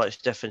not that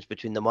much difference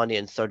between the money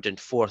and third and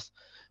fourth.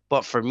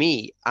 But for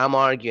me, I'm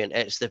arguing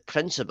it's the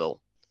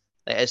principle.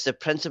 It's the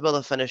principle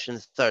of finishing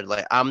third.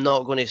 Like, I'm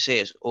not going to say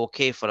it's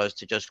okay for us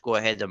to just go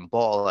ahead and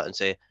bottle it and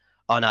say,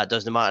 oh, no, it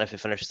doesn't matter if we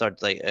finish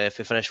third. Like, if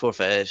we finish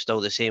fourth, it's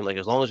still the same. Like,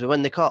 as long as we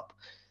win the cup.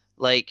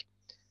 Like,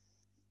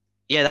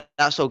 yeah,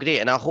 that's all great.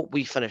 And I hope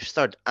we finish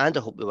third and I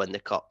hope we win the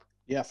cup.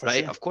 Yeah, for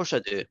right? sure. Of course I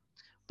do.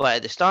 But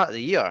at the start of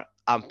the year,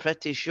 I'm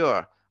pretty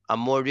sure a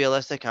more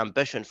realistic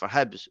ambition for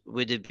Hibs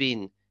would have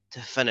been to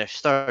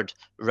finish third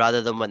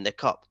rather than win the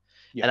cup.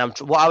 Yeah. And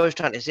what I was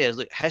trying to say is,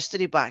 look,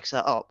 history backs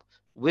that up.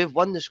 We've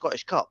won the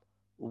Scottish Cup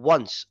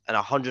once in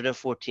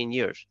 114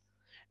 years.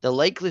 The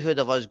likelihood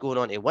of us going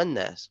on to win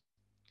this,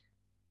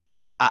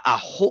 I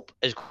hope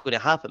is going to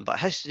happen, but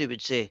history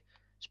would say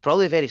it's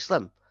probably very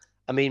slim.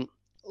 I mean,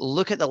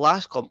 look at the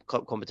last cup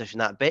competition,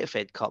 that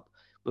Betfred Cup.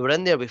 We were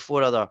in there with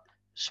 4 other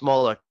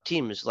smaller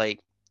teams like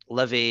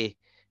Livy,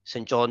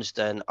 St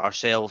Johnstone,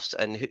 ourselves,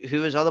 and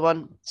who was the other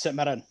one? St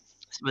Mirren.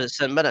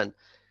 St Mirren.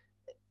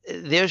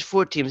 There's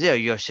 4 teams there.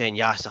 You're saying,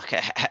 yes,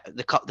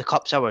 the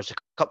cup's ours. The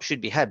cup should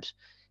be Hibs.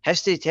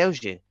 History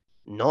tells you,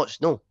 no,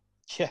 it's no.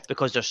 Yeah.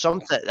 Because there's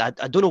something, I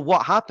don't know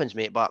what happens,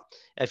 mate, but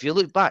if you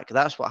look back,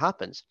 that's what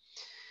happens.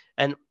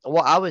 And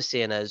what I was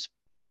saying is,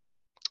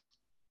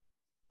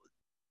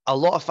 a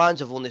lot of fans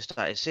have only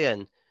started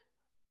saying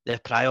the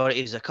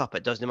priority is the cup.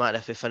 It doesn't matter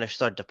if we finish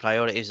third, the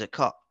priority is the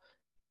cup.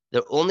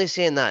 They're only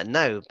saying that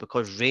now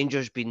because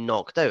Rangers been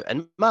knocked out.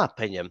 In my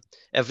opinion,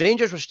 if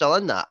Rangers were still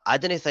in that, I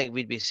didn't think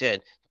we'd be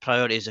saying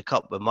priority is the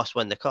cup. We must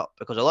win the cup,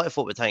 because a lot of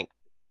folk would think,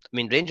 I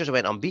mean, Rangers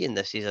went unbeaten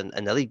this season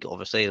in the league.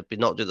 Obviously, they've been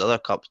knocked out the other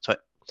cups,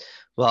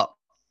 but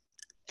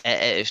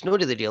it's not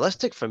really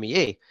realistic for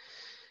me,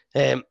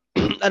 eh?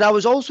 And I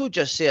was also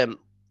just saying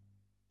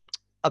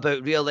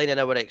about realigning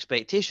our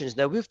expectations.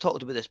 Now, we've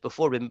talked about this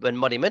before when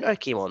Murray Minter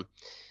came on.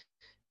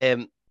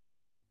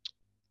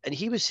 And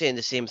he was saying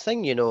the same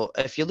thing.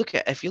 If you look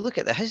at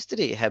the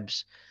history of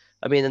Hibs,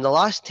 I mean, in the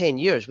last 10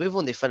 years, we've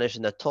only finished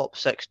in the top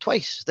 6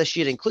 twice, this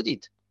year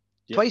included.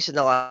 Yeah. Twice in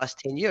the last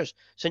 10 years.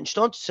 St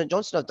Johnstone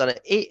have done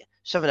it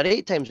 7 or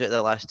 8 times out of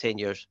the last 10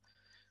 years.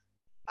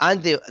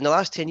 And in the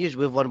last 10 years,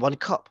 we've won 1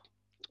 cup.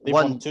 They've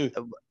won 2.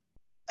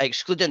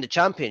 Excluding the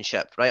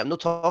championship, right? I'm not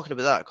talking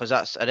about that because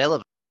that's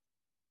irrelevant.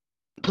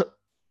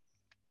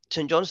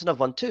 St Johnstone have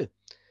won 2.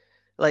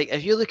 Like,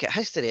 if you look at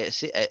history,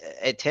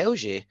 it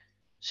tells you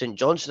St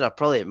Johnstone are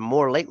probably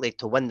more likely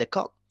to win the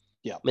cup.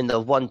 Yeah. I mean, they've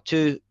won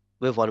 2,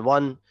 we've won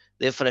 1.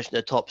 They've finished in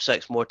the top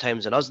 6 more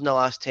times than us in the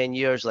last 10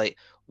 years. Like,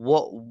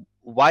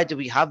 why do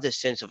we have this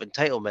sense of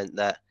entitlement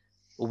that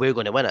we're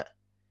going to win it?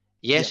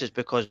 Yes, it's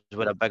because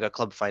we're a bigger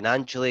club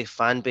financially,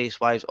 fan base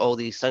wise, all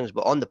these things.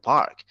 But on the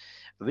park,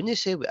 I wouldn't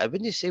say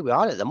we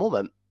are at the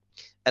moment.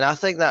 And I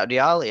think that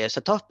reality is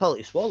a tough pill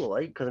to swallow,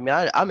 like, because I mean,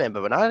 I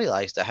remember when I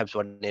realised that Hibs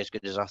weren't as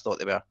good as I thought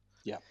they were.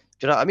 Yeah.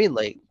 Do you know what I mean?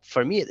 Like,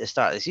 for me at the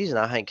start of the season,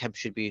 I think Hibs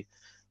should be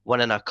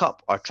winning a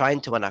cup or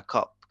trying to win a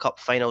cup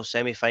finals,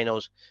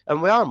 semi-finals,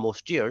 and we are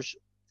most years.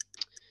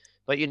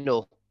 But you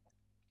know,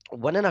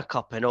 winning a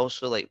cup and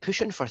also like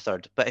pushing for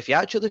third. But if you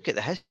actually look at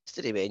the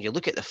history, mate, and you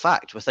look at the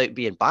fact without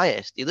being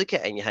biased, you look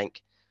at it and you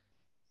think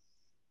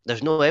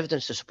there's no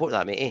evidence to support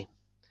that, mate. Eh?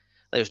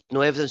 There's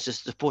no evidence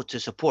to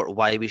support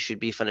why we should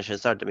be finishing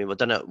third. I mean, we've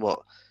done it.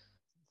 What,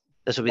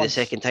 this will be the Once.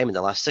 second time in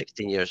the last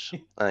 16 years.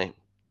 Aye.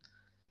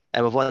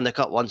 And we've won the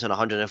cup once in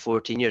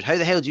 114 years. How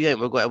the hell do you think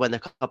we're going to win the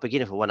cup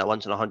again if we win it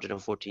once in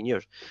 114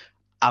 years?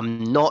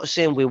 I'm not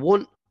saying we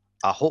won't.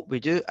 I hope we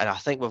do, and I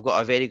think we've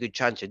got a very good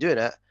chance of doing it.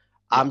 Yeah.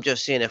 I'm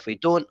just saying if we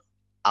don't,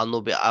 I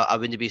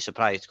wouldn't be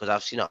surprised because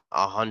I've seen it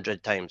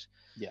 100 times.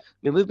 Yeah. I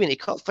mean, we've been to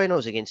cup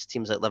finals against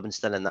teams like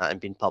Livingston and that and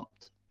been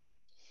pumped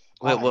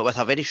with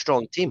a very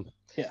strong team.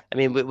 Yeah. I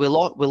mean, we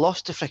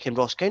lost to freaking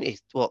Ross County,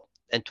 what,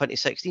 in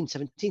 2016,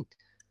 17. Do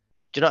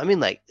you know what I mean?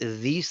 Like,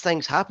 these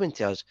things happen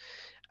to us.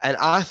 And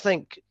I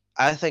think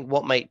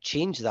what might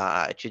change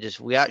that attitude is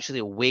we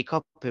actually wake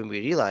up and we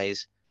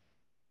realise,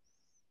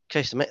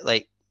 Christ,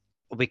 like,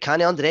 we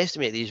can't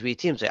underestimate these wee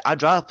teams. Like,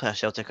 I'd rather play a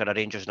Celtic or a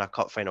Rangers in a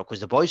cup final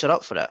because the boys are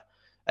up for it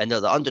and they're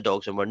the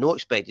underdogs and we're not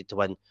expected to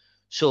win.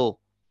 So,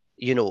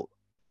 you know,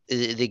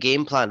 they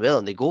game plan well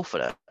and they go for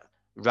it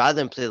rather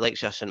than play like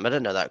St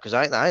Mirren or that, because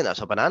I think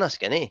that's a banana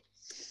skin, eh?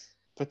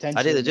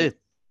 Potentially. I really do.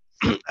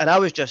 And I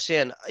was just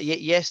saying,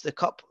 yes,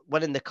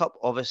 winning the cup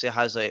obviously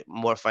has like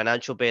more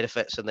financial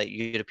benefits and like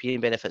European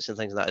benefits and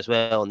things like that as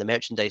well, and the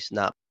merchandise and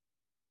that.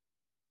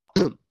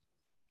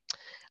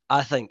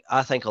 I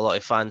think a lot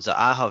of fans that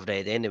I have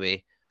read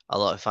anyway, a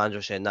lot of fans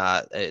were saying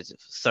that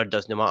third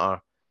doesn't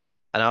matter,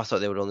 and I thought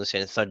they were only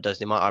saying third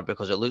doesn't matter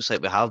because it looks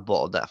like we have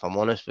bottled it. If I'm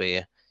honest with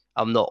you,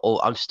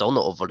 I'm still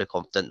not overly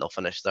confident they'll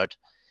finish third.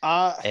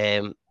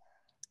 I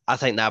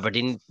think the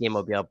Aberdeen game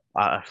will be a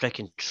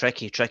freaking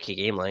tricky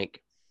game.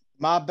 Like,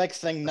 my big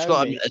thing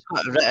now, it's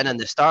got written in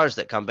the stars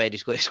that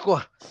Canberra's going to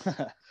score.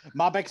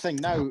 My big thing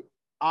now,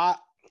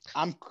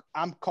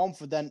 I'm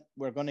confident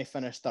we're going to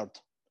finish third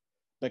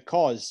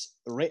because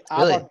Really?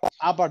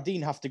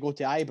 Aberdeen have to go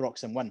to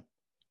Ibrox and win,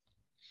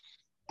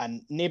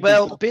 and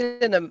nobody's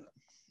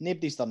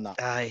done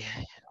that. Aye.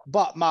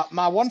 But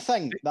my one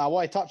thing that I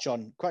want to touch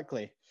on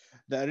quickly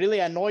that really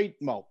annoyed,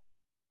 well,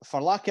 for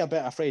lack of a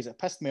better phrase, it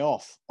pissed me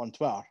off on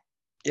Twitter.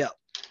 Yeah,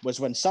 was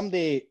when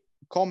somebody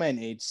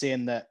commented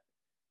saying that,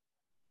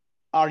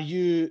 are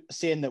you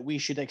saying that we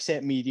should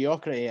accept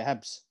mediocrity at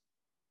Hibs?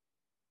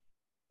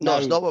 No,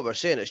 it's not what we're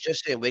saying. It's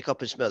just saying wake up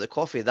and smell the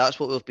coffee.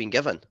 That's what we've been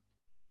given.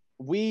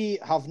 We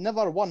have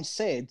never once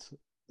said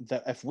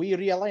that if we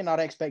realign our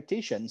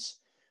expectations,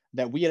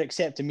 that we are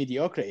accepting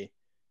mediocrity.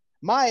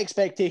 My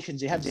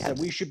expectations at Hibs is that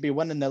we should be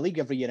winning the league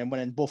every year and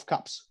winning both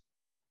cups.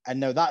 And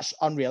now that's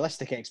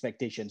unrealistic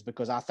expectations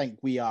because I think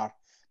we are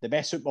the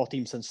best football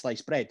team since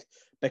sliced bread.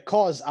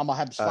 Because I'm a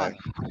Hibs fan.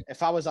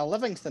 If I was a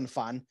Livingston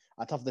fan,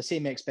 I'd have the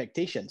same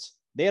expectations.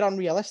 They're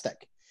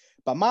unrealistic.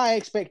 But my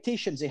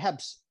expectations at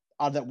Hibs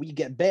are that we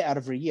get better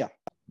every year.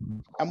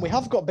 And we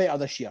have got better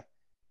this year.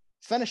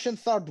 Finishing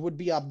third would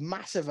be a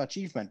massive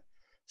achievement.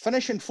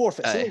 Finishing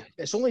fourth,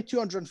 it's only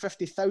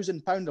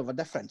 £250,000 of a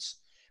difference.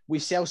 We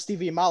sell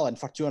Stevie Malin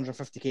for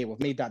 250k. We've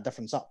made that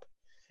difference up.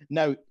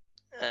 Now,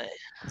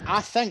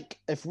 I think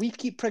if we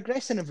keep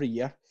progressing every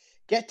year,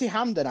 get to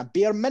Hampden a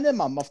bare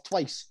minimum of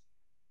twice.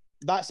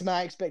 That's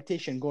my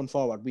expectation going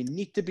forward. We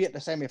need to be at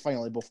the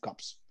semi-final of both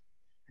cups.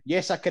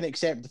 Yes, I can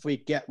accept if we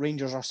get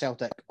Rangers or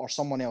Celtic or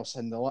someone else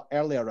in the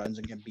earlier rounds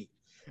and get beat.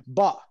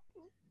 But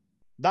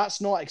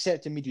that's not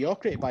accepting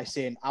mediocrity by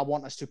saying, I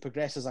want us to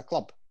progress as a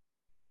club.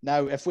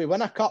 Now, if we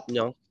win a cup,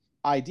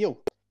 ideal.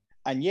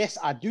 And yes,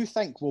 I do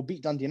think we'll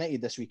beat Dundee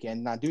United this weekend,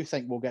 and I do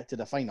think we'll get to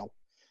the final.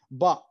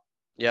 But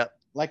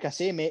like I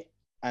say, mate,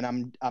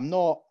 and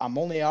I'm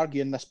only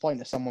arguing this point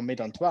that someone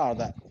made on Twitter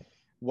that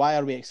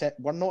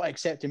we're not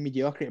accepting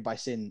mediocrity by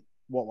saying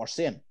what we're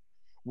saying.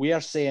 We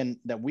are saying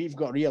that we've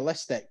got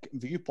realistic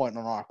viewpoint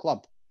on our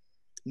club.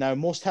 Now,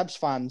 most Hibs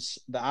fans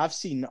that I've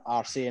seen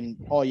are saying,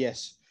 oh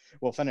yes,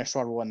 we'll finish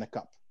third, we'll win the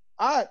cup.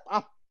 I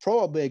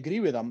probably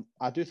agree with them.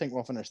 I do think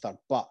we'll finish third,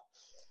 but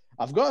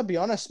I've got to be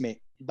honest,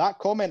 mate, that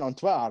comment on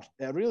Twitter,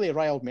 it really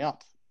riled me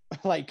up.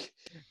 Like,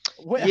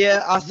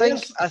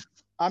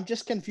 I'm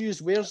just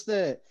confused. Where's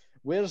the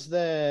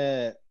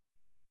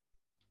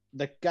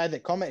guy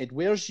that commented?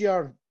 Where's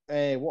your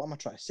what am I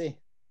trying to say?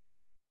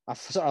 I've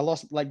sort of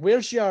lost. Like,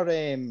 where's your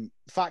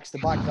facts to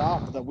back that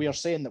up that we are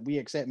saying that we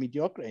accept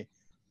mediocrity?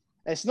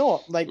 It's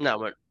not like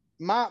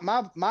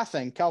my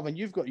thing, Calvin.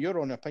 You've got your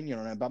own opinion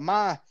on it, but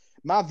my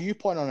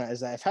viewpoint on it is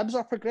that if Hibs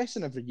are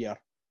progressing every year,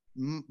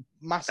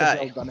 massive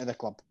well done to the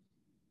club.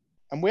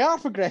 And we are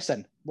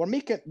progressing.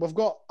 We've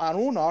got an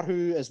owner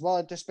who is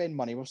willing to spend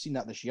money. We've seen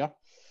that this year.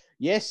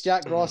 Yes,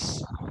 Jack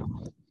Ross,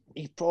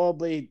 he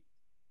probably,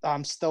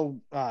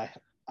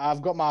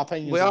 I've got my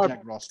opinions We on are.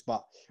 Jack Ross,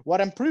 but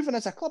we're improving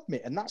as a club,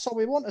 mate, and that's all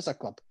we want as a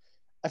club.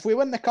 If we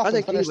win the cup I'd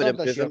and agree finish with third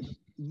this year, improving.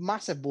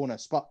 massive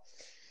bonus. But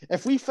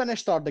if we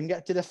finish third and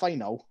get to the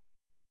final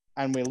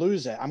and we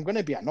lose it, I'm going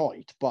to be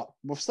annoyed. But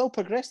we've still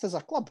progressed as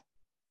a club.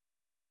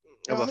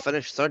 You know We've what I mean?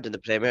 finished third in the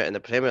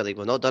Premier League.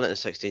 We've not done it in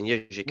 16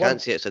 years. You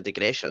can't say it's a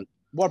digression.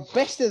 We're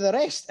best of the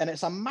rest, and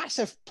it's a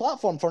massive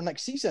platform for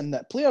next season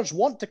that players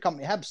want to come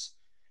to Hibs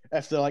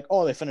if they're like,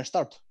 oh, they finished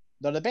third.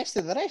 They're the best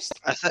of the rest.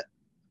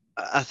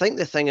 I think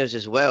the thing is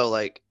as well,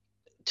 like,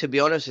 to be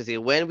honest with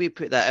you, when we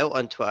put that out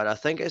on Twitter, I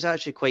think it's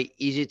actually quite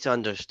easy to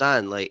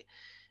understand. Like,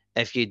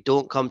 if you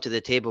don't come to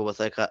the table with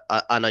like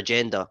an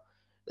agenda,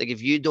 like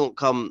if you don't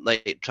come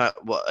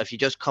if you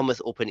just come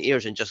with open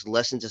ears and just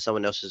listen to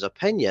someone else's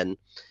opinion,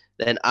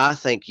 then I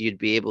think you'd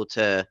be able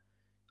to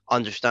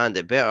understand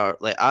it better.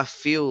 Like I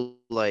feel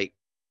like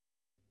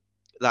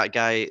that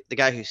guy, the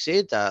guy who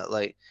said that,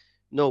 like,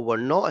 no, we're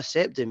not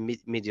accepting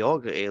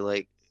mediocrity.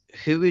 Like,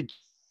 who would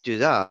do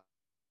that?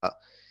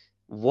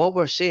 What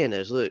we're saying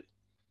is, look,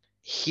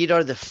 here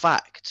are the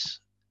facts.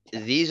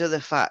 These are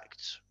the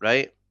facts,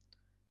 right?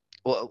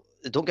 Well,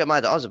 don't get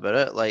mad at us about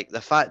it. Like,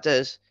 the fact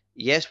is,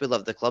 yes, we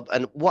love the club.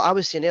 And what I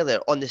was saying earlier,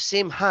 on the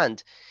same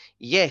hand,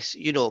 yes,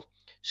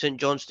 St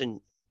Johnstone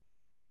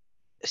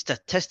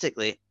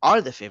statistically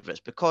are the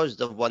favourites because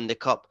they've won the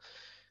cup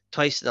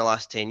twice in the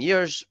last 10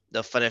 years.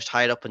 They've finished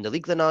higher up in the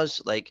league than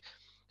us. Like,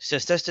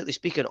 statistically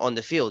speaking, on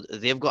the field,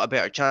 they've got a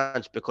better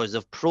chance because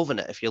they've proven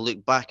it if you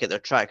look back at their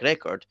track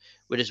record,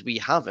 whereas we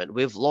haven't.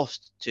 We've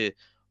lost to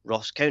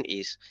Ross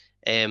Counties.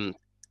 St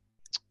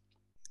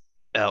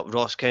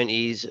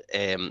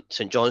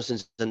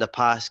Johnstone's in the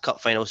past,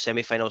 cup finals,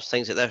 semi-finals,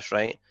 things like this,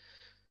 right?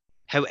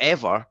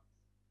 However,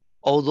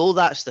 although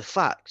that's the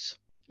fact,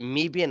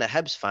 me being a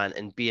Hibs fan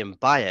and being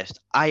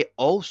biased, I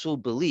also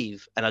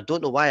believe, and I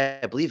don't know why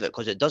I believe it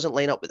because it doesn't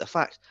line up with the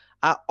facts,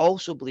 I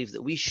also believe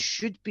that we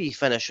should be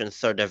finishing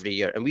third every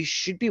year and we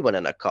should be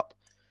winning a cup.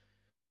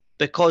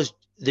 Because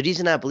the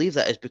reason I believe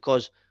that is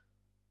because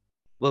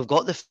we've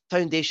got the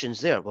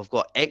foundations there. We've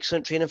got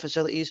excellent training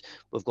facilities.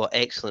 We've got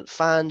excellent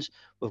fans.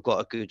 We've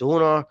got a good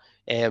owner.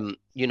 As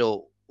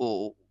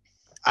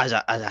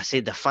I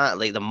said,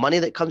 the money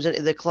that comes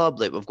into the club,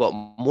 like we've got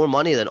more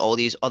money than all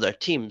these other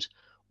teams.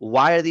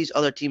 Why are these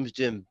other teams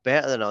doing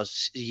better than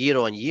us year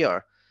on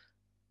year,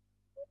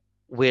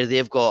 where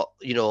they've got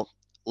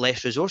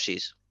less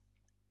resources?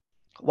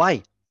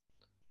 Why?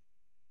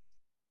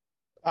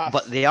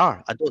 But they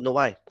are. I don't know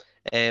why.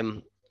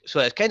 So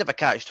it's kind of a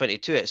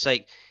catch-22. It's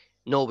like,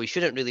 no, we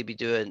shouldn't really be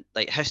doing.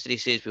 Like history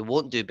says, we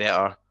won't do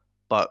better,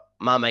 but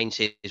my mind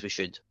says we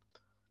should.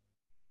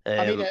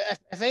 I mean,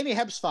 if any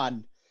Hibs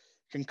fan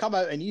can come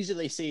out and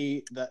easily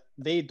say that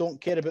they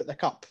don't care about the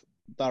cup,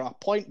 they're a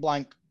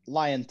point-blank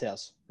lying to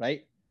us,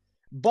 right?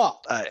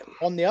 But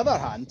on the other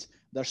hand,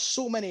 there's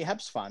so many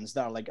Hibs fans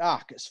that are like,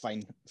 it's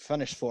fine,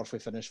 finish fourth, we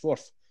finish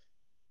fourth.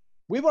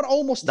 We were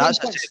almost 10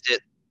 points.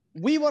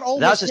 We were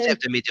almost that's a step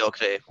to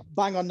mediocrity.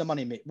 Bang on the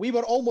money, mate. We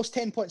were almost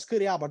 10 points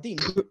clear of Aberdeen,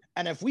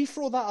 and if we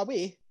throw that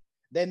away,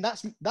 then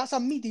that's a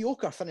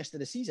mediocre finish to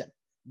the season.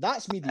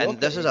 That's mediocre. And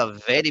this is a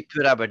very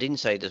poor Aberdeen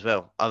side as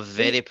well. A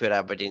very poor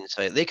Aberdeen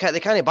side. They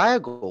can't buy a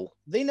goal.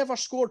 They never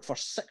scored for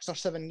 6 or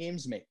 7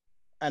 games, mate.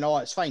 And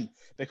it's fine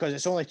because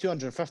it's only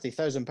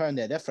 £250,000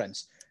 their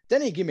difference.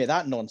 Didn't give me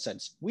that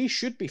nonsense. We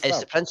should be fair. It's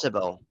the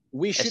principle.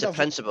 It's the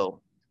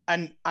principle.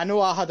 And I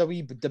know I had a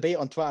wee debate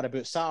on Twitter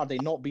about Saturday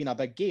not being a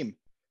big game.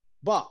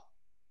 But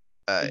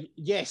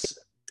yes,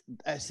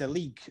 it's the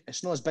league.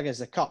 It's not as big as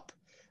the cup.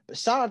 But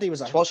Saturday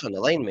was what's on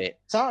the line, mate.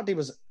 Saturday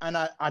was, and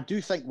I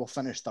do think we'll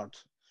finish third.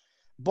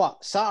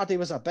 But Saturday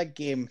was a big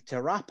game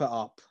to wrap it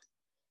up,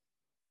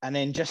 and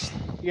then just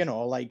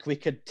like we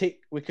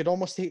could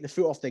almost take the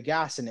foot off the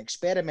gas and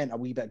experiment a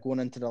wee bit going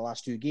into the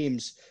last 2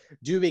 games.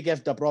 Do we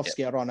give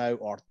Dabrowski a run out,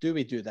 or do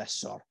we do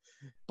this?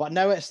 But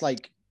now it's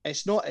like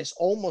it's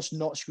almost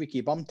not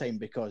squeaky bum time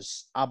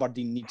because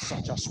Aberdeen needs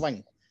such a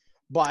swing.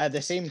 But at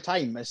the same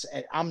time,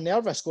 I'm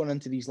nervous going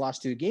into these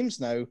last 2 games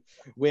now,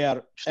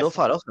 where it's no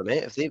far off,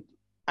 mate.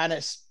 And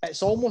it's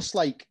almost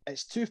like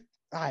it's too.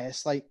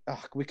 It's like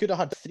we could have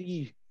had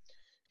 2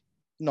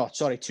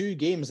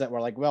 games that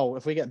were like, well,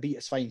 if we get beat,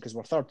 it's fine because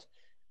we're third.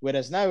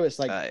 Whereas now it's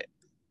like,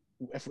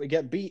 if we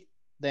get beat,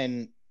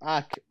 then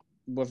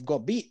we've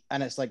got beat,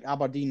 and it's like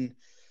Aberdeen.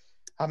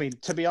 I mean,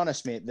 to be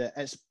honest, mate,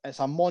 it's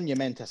a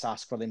monumentous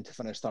ask for them to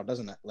finish third,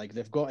 isn't it? Like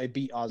they've got to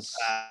beat us,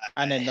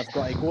 and then they've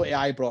got to go to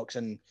Ibrox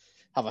and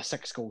have a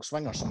 6-goal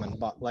swing or something.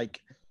 But like,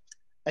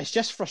 it's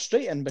just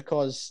frustrating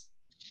because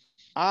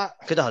I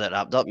could have had it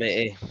wrapped up,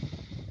 mate.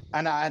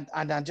 And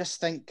I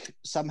just think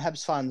some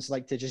Hibs fans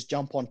like to just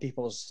jump on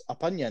people's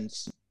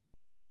opinions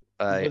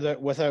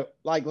without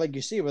like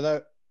you say,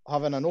 without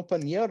having an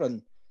open ear.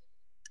 And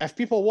if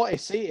people want to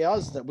say to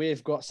us that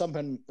we've got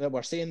something that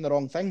we're saying the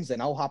wrong things,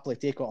 then I'll happily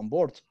take it on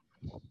board.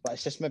 But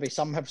it's just maybe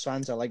some Hibs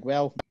fans are like,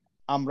 well,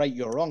 I'm right,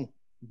 you're wrong.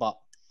 But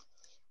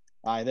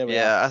there we are.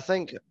 Yeah, I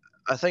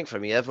think for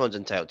me, everyone's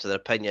entitled to their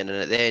opinion,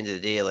 and at the end of the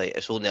day, like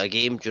it's only a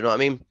game. Do you know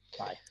what I mean?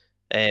 Aye.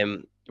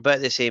 But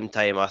at the same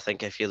time, I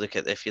think if you look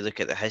at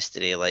the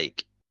history,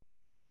 like,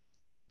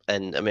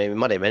 and I mean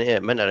Murray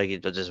Minter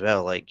argued as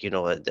well, like,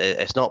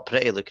 it's not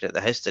pretty looking at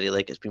the history,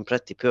 like it's been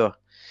pretty poor.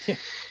 Yeah.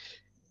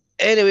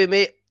 Anyway,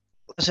 mate,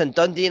 listen,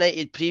 Dundee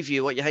United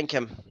preview. What you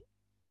thinking?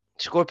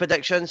 Score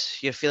predictions?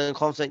 You're feeling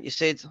confident? You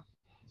said.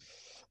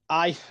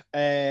 Aye,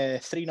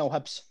 3-0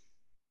 Hibs.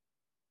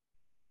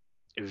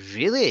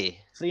 Really?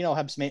 3-0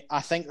 Hibs, mate.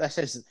 I think this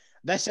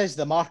is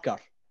the marker.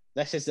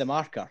 This is the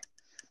marker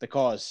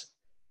because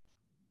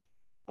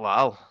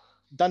Wow.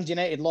 Dundee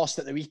United lost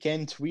at the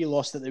weekend. We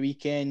lost at the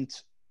weekend.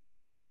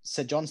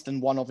 St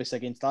Johnstone won obviously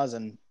against us,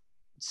 and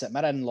St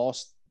Mirren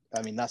lost.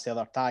 I mean, that's the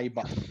other tie,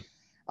 but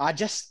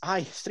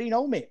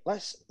 3-0, mate.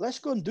 Let's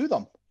go and do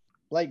them.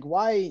 Like,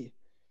 why?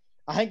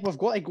 I think we've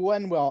got to go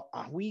in with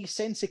a wee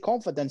sense of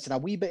confidence and a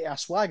wee bit of a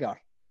swagger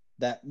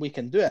that we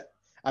can do it.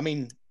 I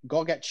mean,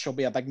 Gogic will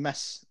be a big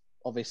miss,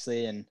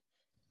 obviously, and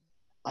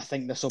I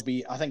think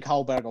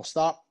Hallberg will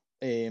start.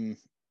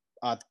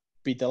 I'd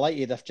be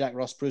delighted if Jack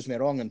Ross proves me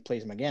wrong and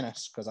plays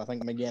McGuinness, because I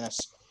think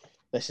McGuinness,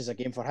 this is a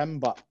game for him.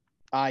 But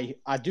I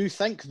do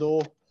think,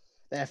 though,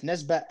 that if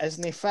Nisbet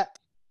isn't fit,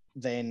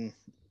 then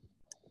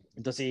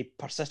does he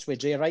persist with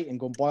Jay Wright and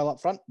go and Boyle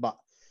up front? But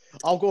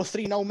I'll go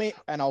 3-0, mate,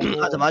 and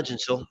I'd imagine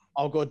so.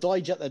 I'll go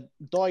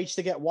Doidge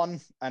to get one,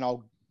 and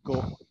I'll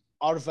go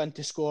Irvin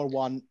to score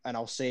one, and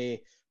I'll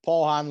say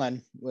Paul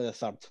Hanlon with a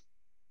third.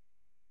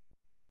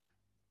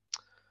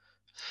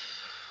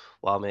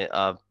 Well, mate,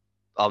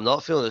 I'm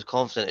not feeling as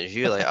confident as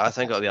you. Like, I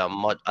think it'll be a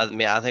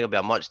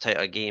much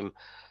tighter game.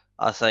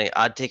 I think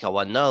I'd take a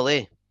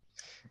 1-0,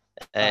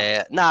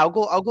 eh? I'll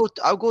go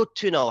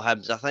 2-0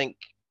 Hibs. I think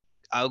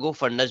I'll go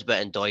for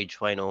Nisbet and Doidge.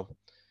 Why no?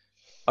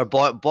 Or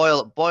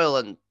Boyle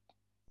and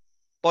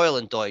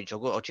Doidge.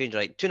 I'll change it,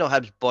 right. 2-0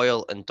 Hibs,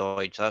 Boyle and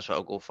Doidge. That's what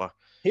I'll go for.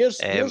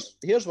 Here's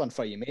one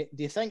for you, mate.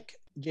 Do you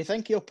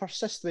think he'll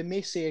persist with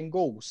Macy in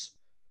goals?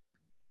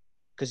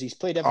 Because he's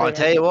played every. I'll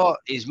tell you what,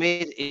 he's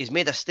made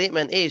a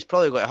statement. He's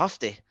probably got a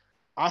Hufty.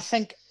 I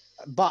think,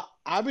 but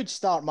I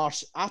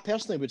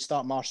personally would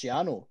start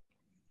Marciano.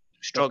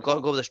 Got to go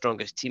with the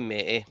strongest team,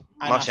 mate.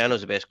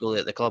 Marciano's the best goalie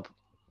at the club.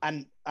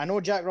 And I know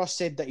Jack Ross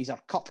said that he's a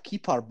cup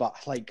keeper, but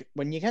like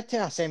when you get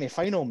to a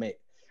semi-final, mate,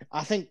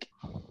 I think,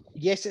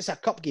 yes, it's a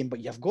cup game,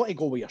 but you've got to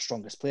go with your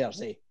strongest players,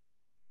 eh?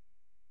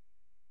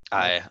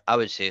 Aye, I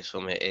would say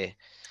so, mate.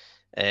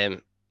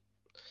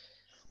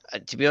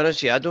 To be honest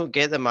with you, I don't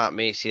get the Matt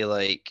Macy,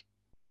 like,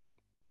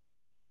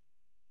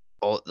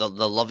 the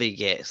love he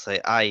gets.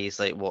 Like, he's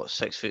like, what,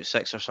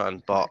 6'6" or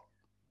something, but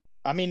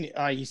I mean,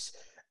 I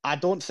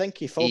don't think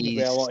he filled me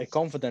with a lot of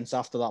confidence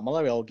after that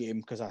Motherwell game,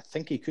 because I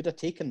think he could have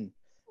taken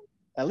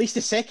at least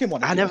the second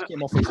one. He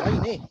came off his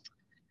line, eh?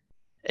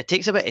 It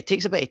takes a bit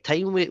of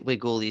time with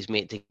goalies,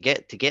 mate, to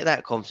get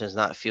that confidence and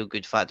that feel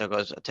good factor.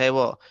 Because I tell you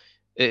what,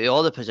 out of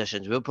all the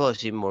positions, we'll probably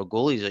see more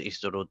goalies at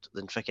Easter Road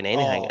than freaking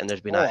anything, and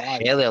there's been a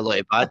hell of a lot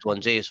of bad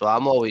ones, eh? So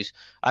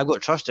I've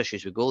got trust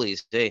issues with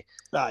goalies, eh?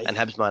 Aye. And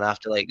Hibs, man,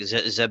 after like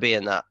Zibby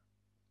and that.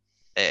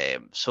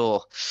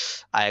 So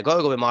I got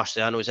to go with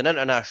Marciano. He's an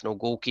international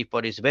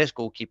goalkeeper. He's the best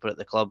goalkeeper at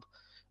the club.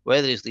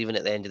 Whether he's leaving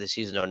at the end of the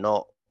season or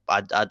not,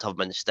 I'd have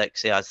him in the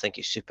sticks. I think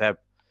he's superb.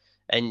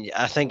 And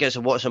I think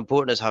what's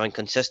important is having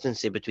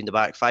consistency between the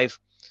back five.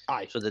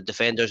 Aye. So the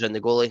defenders and the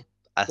goalie.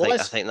 I think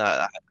it's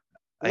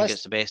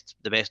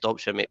the best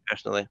option, mate.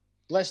 Personally.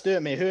 Let's do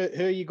it, mate.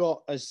 Who you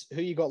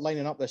got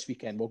lining up this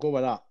weekend? We'll go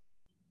with that.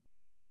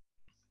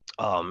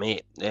 Oh,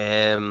 mate.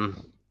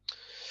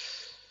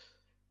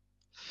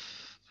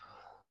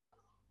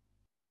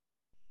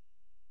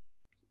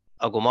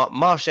 I'll go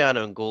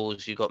Marciano in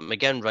goals. You got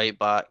McGinn right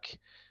back.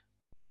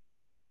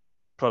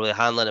 Probably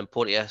Hanlon and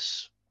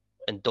Porteous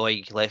and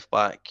Doig left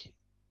back.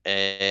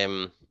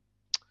 It's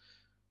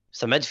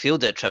the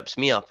midfield that trips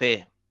me up,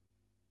 eh?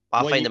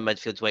 I find the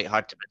midfield's quite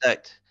hard to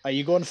predict. Are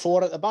you going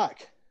 4 at the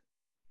back?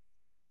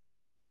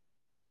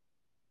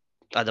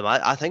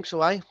 I think so.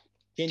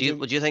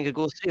 Would you think he'll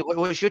go 3?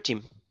 What's your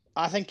team?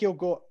 I think he'll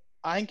go.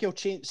 I think he'll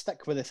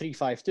stick with the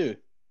 3-5-2.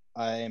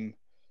 I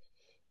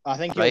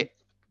think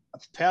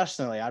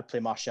personally, I'd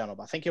play Marciano,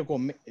 but I think he'll go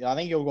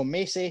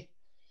Macy,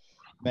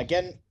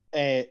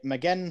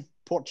 McGinn,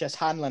 Porteous,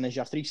 Hanlon as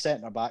your 3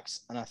 centre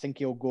backs, and I think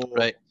he'll go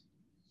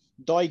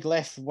Doig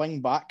left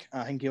wing back.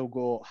 I think he'll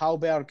go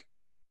Hallberg,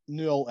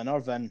 Newell, and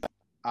Irvin,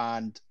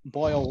 and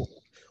Boyle.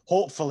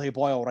 Hopefully,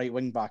 Boyle right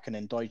wing back, and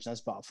then Doig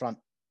Nisbet up front.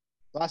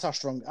 That's our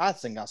strong. I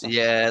think that's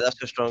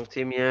that's a strong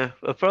team. Yeah,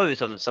 we'll probably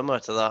something similar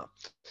to that.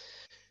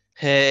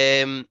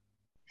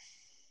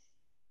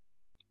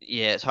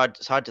 Yeah, it's hard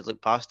to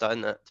look past that,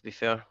 isn't it? To be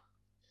fair,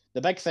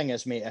 the big thing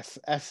is, mate,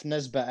 if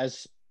Nisbet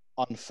is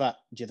unfit,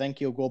 do you think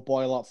he'll go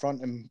Boyle up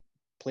front and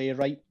play at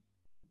right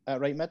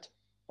mid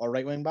or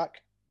right wing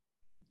back?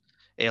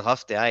 He'll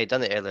have to. He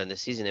done it earlier in the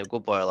season. He'll go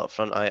Boyle up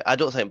front. I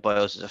don't think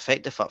Boyle's as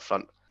effective up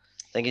front.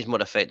 I think he's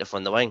more effective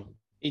on the wing.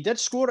 He did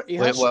score. He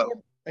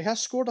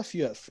has scored a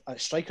few at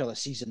striker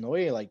this season, though.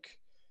 Like,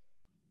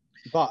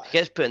 But He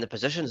gets put in the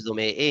positions though,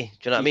 mate. Do you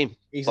know what I mean?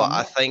 he's a But I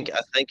much,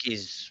 think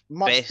he's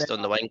much best better.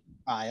 on the wing.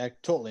 I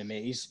totally,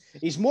 mate.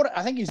 He's more.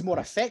 I think he's more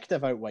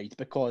effective out wide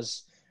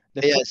because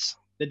Yes.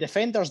 the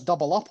defenders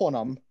double up on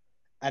him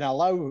and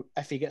allow,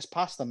 if he gets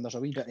past them, there's a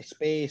wee bit of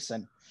space.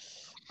 And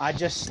I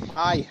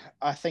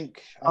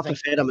think I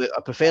prefer him.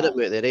 I prefer him out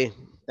there, eh?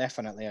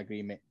 definitely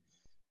agree, mate.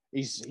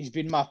 He's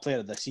been my player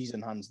of the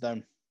season, hands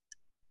down.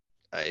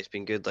 He's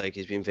been good. Like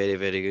he's been very,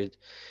 very good.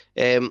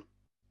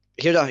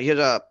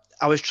 Here.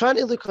 I was trying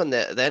to look on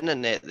the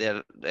internet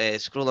there,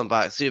 scrolling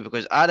back through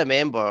because I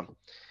remember.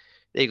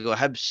 There you go.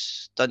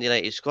 Hibs Dundee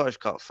United Scottish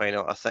Cup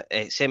final. I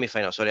think semi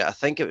final. Sorry, I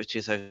think it was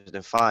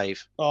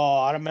 2005. Oh,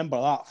 I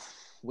remember that.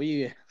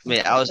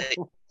 Mate, I was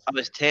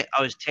 10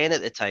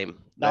 at the time.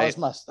 Right,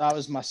 that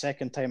was my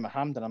second time at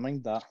Hampden. I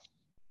mind that.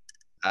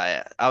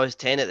 I was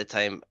 10 at the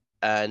time,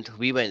 and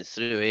we went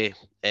through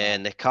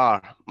in the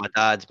car. My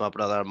dad, my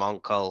brother, my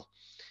uncle,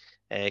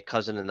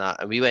 cousin, and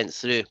that, and we went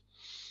through.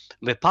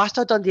 We passed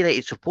a Dundee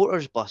United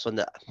supporters bus on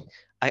the.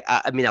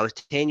 I mean, I was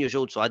 10 years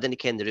old, so I didn't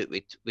ken the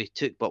route we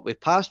took, but we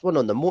passed one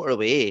on the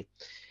motorway,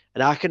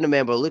 and I can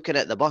remember looking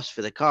at the bus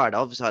for the car. They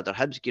obviously had their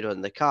Hibs gear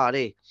on the car,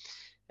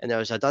 and there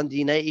was a Dundee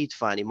United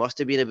fan. He must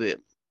have been about,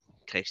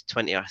 Christ,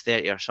 20 or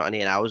 30 or something,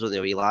 and I was only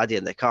a wee laddie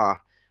in the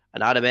car.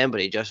 And I remember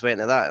he just went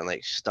to that and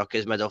like stuck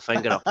his middle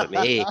finger up at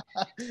me,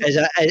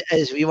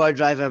 as we were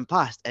driving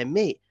past. And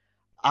mate,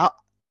 I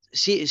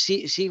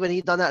see when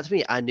he done that to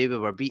me, I knew we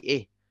were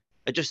beat.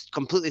 It just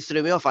completely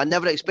threw me off. I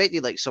never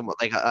expected like someone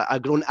like a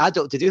grown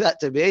adult to do that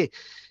to me.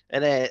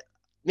 And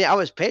mate, I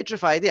was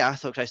petrified. I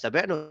thought, Christ, I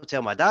better not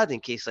tell my dad in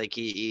case like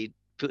he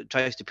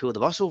tries to pull the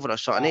bus over or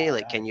something.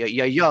 Like, can you're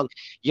young,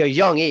 I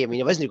mean,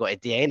 he wasn't going to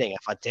do anything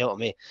if I tell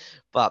him.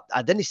 But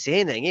I didn't say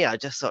anything. I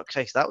just thought,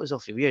 Christ, that was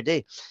awfully weird.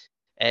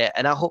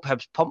 And I hope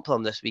Hibs pump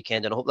them this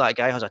weekend, and I hope that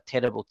guy has a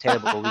terrible,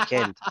 terrible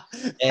weekend.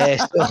 So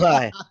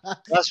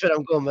that's where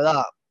I'm going with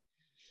that.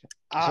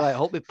 So I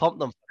hope we pump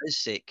them for his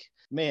sake.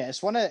 Mate,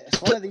 it's one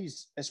of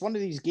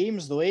these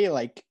games though,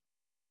 Like,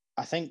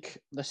 I think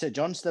the St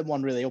Johnstone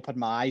one really opened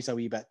my eyes a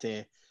wee bit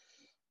to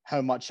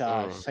how much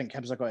I think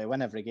Hibs are going to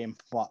win every game.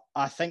 But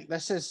I think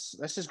this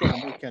is going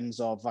to makings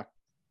of a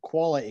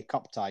quality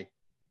cup tie.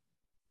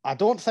 I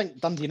don't think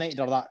Dundee United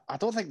are that. I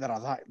don't think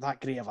they're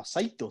that great of a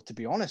side though, to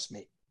be honest,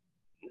 mate.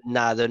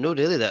 Nah, they're not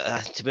really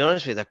that. To be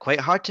honest with you, they're quite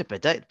hard to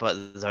predict,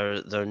 but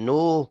they're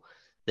no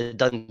the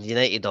Dundee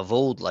United of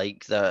old.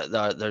 Like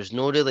there's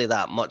no really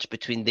that much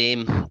between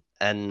them,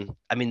 and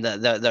I mean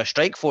their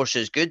strike force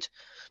is good,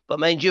 but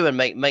mind you, when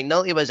Mike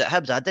Nulty was at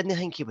Hibs, I didn't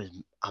think he was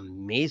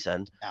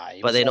amazing.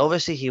 But then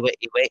obviously he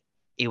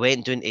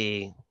went down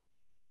to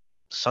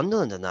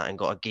Sunderland and that and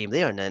got a game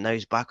there, and then now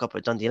he's back up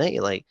at Dundee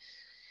United. Like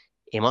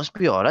he must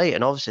be all right.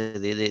 And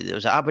obviously there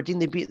was Aberdeen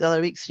they beat the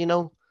other week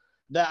 3-0.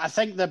 I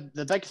think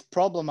the big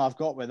problem I've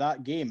got with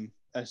that game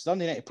is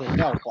Dundee United played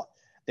well, but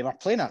they were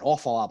playing an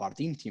awful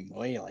Aberdeen team, though.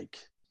 Like,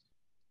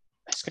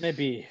 it's going to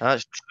be.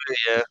 That's true,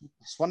 yeah.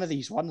 It's one of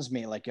these ones,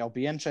 mate. Like, it'll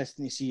be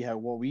interesting to see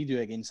what we do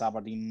against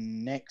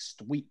Aberdeen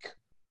next week.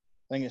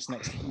 I think it's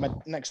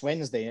next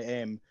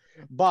Wednesday.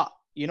 But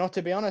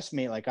to be honest,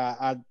 mate, like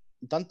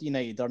Dundee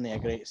United aren't a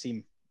great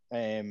team.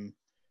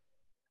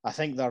 I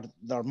think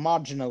they're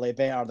marginally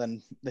better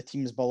than the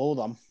teams below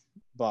them,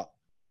 but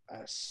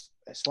it's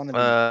one of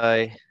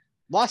the.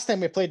 Last time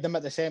we played them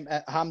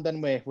at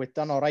Hampden, we've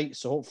done all right.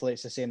 So hopefully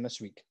it's the same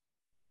this week.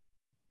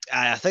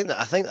 I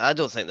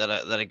don't think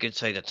they're a good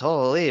side at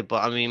all,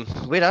 But I mean,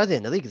 where are they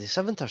in the league? Are they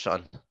 7th or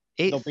something?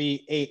 8th? They'll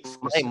be 8th.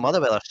 I think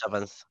Motherwell are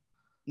 7th.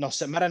 No,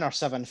 St Mirren are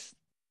 7th.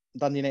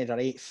 Dundee United are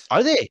 8th.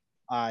 Are they?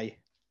 Aye. I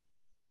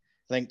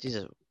think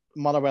Jesus.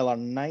 Motherwell are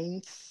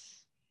 9th.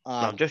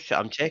 I'm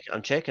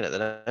checking it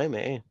now,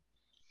 mate.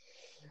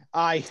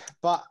 Aye,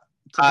 but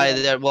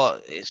they're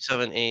what?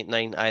 7, 8,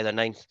 9. They're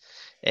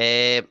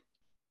 9th.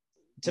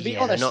 To be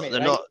honest, they're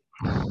not.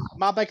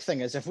 My big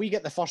thing is if we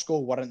get the first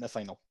goal, we're in the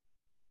final.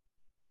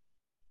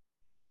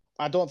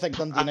 I don't think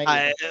Dundee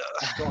United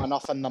have got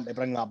enough in them to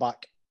bring that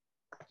back.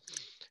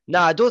 No,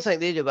 I don't think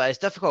they do, but it's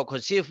difficult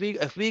because see if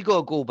we go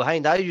a goal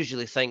behind, I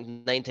usually think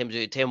 9 times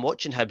out of 10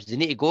 watching Hibs, they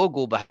need to go a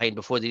goal behind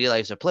before they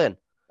realise they're playing.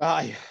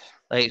 Aye.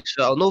 Like,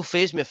 so it'll no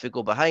faze me if we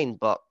go behind,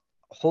 but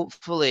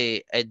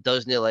hopefully it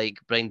doesn't like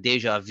bring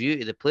deja vu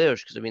to the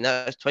players because I mean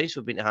that's twice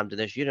we've been to Hampden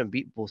this year and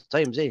beat both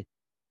times,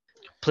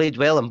 Played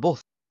well in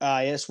both.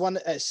 Aye,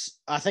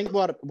 I think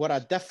we're a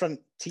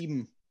different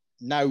team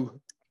now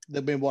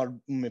than we were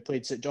when we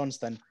played St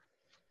Johnstone.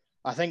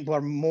 I think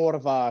we're more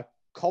of a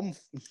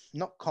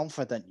not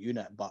confident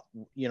unit, but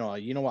you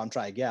know what I'm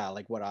trying to get at.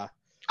 Like we're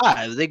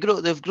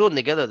they've grown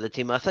together, the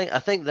team. I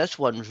think this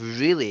one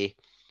really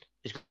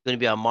is going to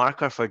be a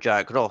marker for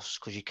Jack Ross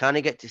because you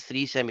can't get to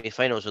 3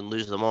 semi-finals and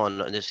lose them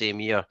on in the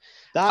same year.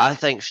 I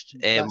think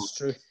that's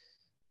true.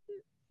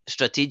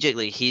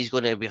 Strategically, he's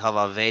going to have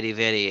a very,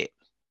 very,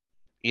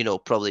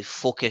 probably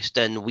focused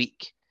in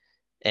week,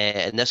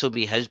 and this will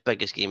be his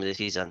biggest game of the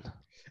season.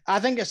 I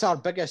think it's our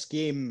biggest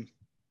game,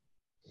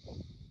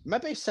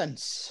 maybe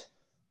since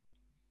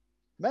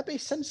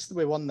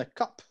we won the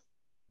cup.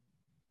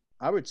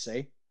 I would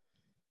say.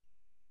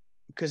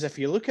 because if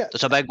you look at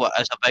It's a big one.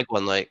 It's a big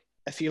one. Like,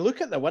 if you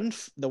look at the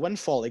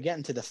windfall to get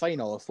into the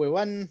final, if we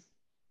win,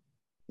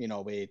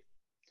 we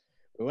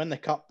win the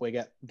cup, we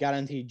get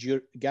guaranteed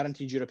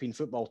European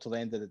football till the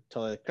end of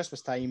till the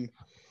Christmas time.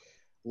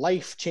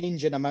 Life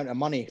changing amount of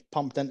money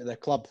pumped into the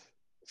club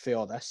for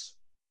all this,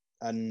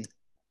 and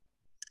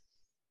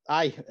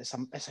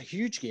it's a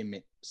huge game,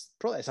 mate.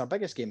 It's our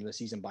biggest game of the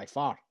season by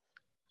far.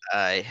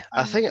 I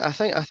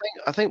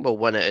think we'll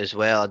win it as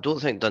well. I don't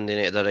think Dundee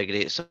United are a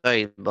great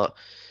side, but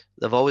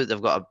they've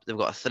got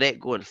a threat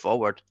going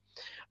forward.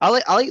 I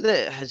like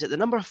is it the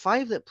number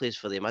 5 that plays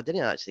for them? I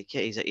didn't actually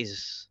care.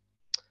 He's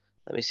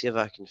let me see if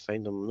I can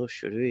find him. I'm not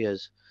sure who he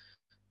is.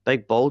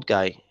 Big bald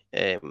guy.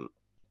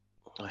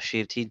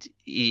 Shaved head.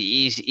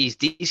 He's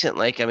decent.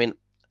 Like, I mean,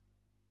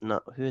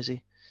 no, who is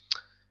he?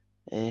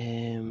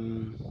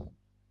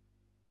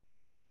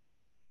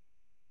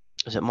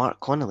 Is it Mark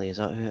Connolly? Is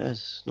that who it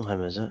is? No,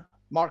 him, is it?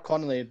 Mark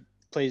Connolly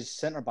plays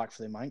centre back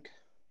for the Mank.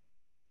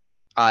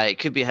 It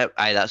could be him.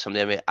 That's him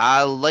there, mate.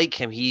 I like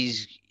him.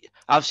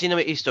 I've seen him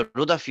at Easter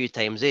Road a few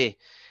times, eh?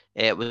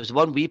 It was the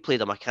one we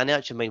played him. I can't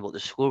actually mind what the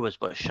score was,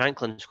 but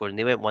Shanklin scored and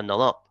they went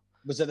 1-0 up.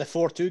 Was it the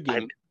 4-2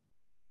 game?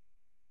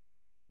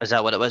 Is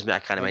that what it was, mate? I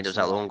can't I mind. It was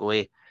so, that long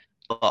ago.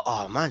 But,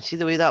 oh, man, see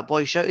the way that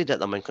boy shouted at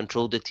them and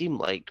controlled the team.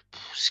 Like,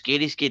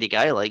 scary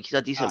guy. Like, he's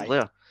a decent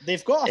player.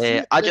 They've got a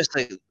few. I just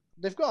think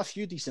they've got a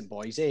few decent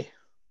boys, eh?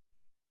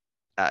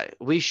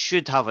 We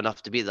should have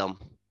enough to beat them.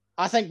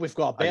 I think we've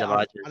got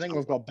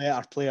we've got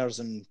better players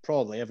in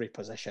probably every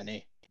position,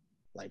 eh?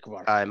 Like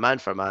we're man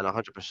for man,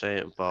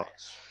 100%. But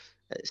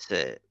it's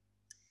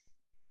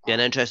an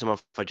interesting one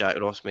for Jack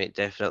Ross, mate,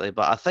 definitely.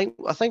 But I think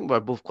we're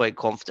both quite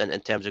confident in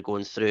terms of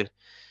going through.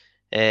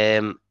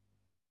 To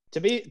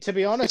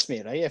be honest,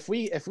 mate, right? If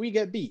we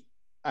get beat,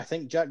 I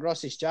think Jack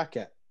Ross's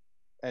jacket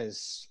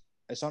it's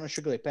on a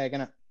sugary peg,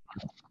 innit?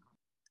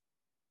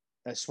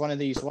 It's one of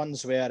these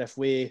ones where if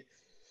we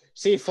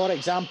say, for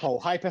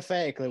example,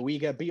 hypothetically, we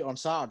get beat on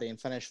Saturday and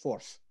finish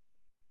 4th,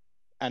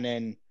 and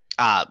then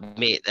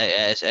mate,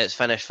 it's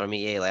finished for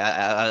me. Eh? Like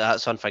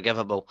that's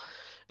unforgivable.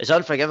 It's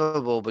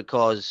unforgivable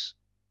because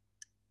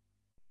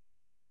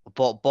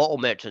bottle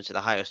merchants at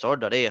the highest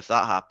order. Eh? If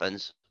that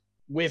happens,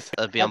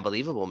 it'd be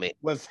unbelievable, mate.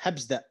 We've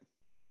Hibsed it.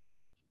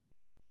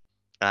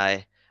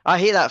 Aye, I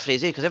hate that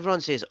phrase, because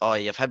everyone says, "Oh,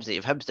 you've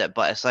Hibsed it,"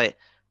 but it's like,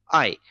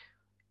 aye.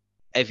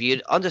 If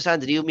you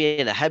understand the real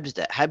meaning of Hibsed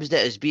it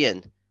as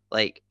being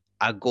like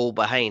a goal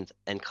behind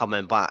and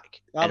coming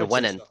back and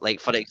winning. So. Like,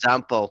 for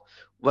example,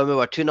 when we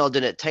were 2-0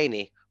 down at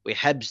Tiny, we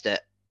Hibsed it.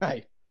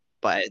 Right.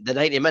 But the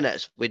 90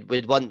 minutes, we'd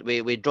drawn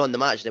the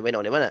match and they went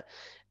on to win it.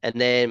 And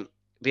then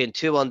being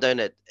 2-1 down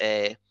at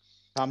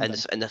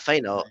in the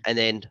final, and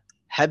then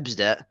Hibsed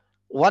it,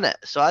 won it.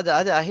 So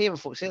I hate when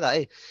folks say that.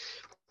 Eh?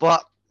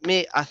 But,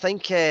 mate, I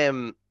think,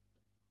 it'll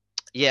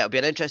be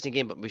an interesting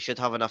game, but we should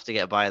have enough to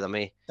get by them,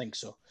 eh? I think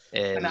so.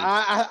 And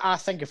I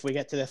think if we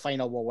get to the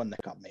final, we'll win the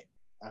cup, mate.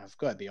 I've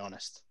got to be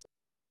honest.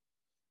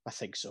 I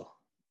think so.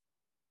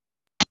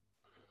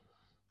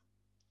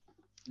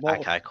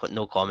 Well,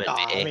 no comment.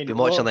 Be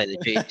watching like the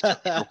Chiefs.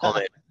 No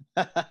comment.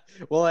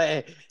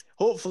 Well,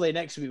 hopefully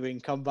next week we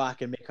can come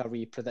back and make a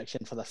wee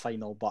prediction for the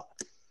final. But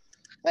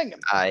I think,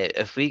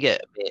 if we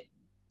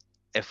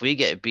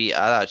get beat,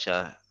 I'll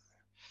actually.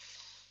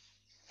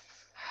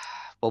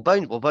 We'll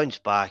bounce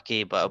back, but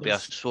it'll be a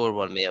sore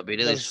one, mate. It'll be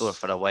really sore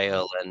for a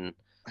while, and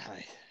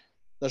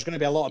there's going to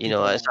be a lot of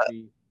people.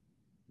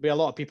 Be a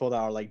lot of people that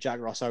are like Jack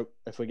Ross out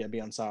if we get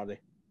beat on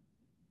Saturday.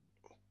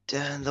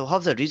 They'll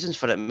have their reasons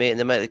for it, mate, and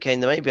they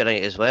might be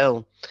right as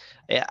well.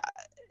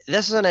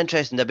 This is an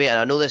interesting debate, and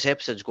I know this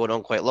episode's going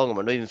on quite long, and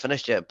we're not even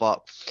finished yet.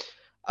 But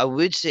I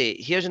would say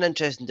here's an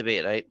interesting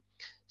debate, right?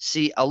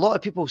 See, a lot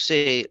of people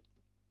say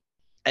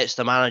it's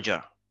the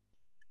manager,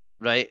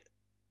 right?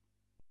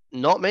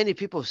 Not many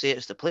people say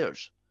it's the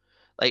players.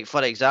 Like,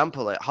 for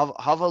example, like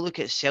have a look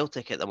at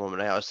Celtic at the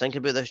moment, right? I was thinking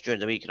about this during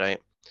the week, right?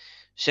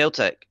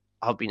 Celtic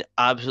have been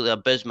absolutely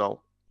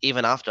abysmal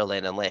even after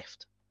Lennon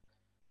left.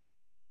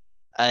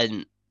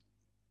 And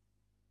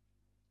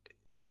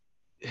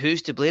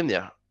who's to blame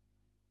there?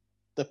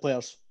 The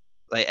players.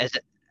 Like,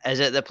 is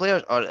it the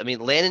players? Or, I mean,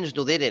 Lennon's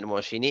not there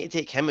anymore, so you need to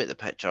take him out of the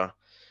picture.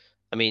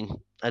 I mean,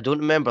 I don't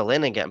remember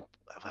Lennon getting.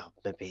 Well,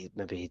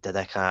 maybe he did.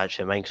 I can't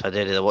actually mind, because I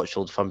did watch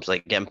old firms,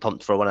 like getting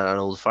pumped for winning an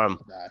old firm.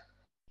 Nah.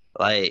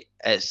 Like,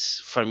 it's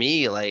for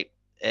me, like,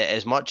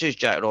 as much as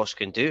Jack Ross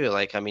can do,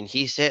 like, I mean,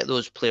 he set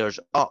those players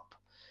up,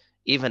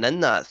 even in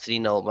that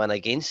 3-0 win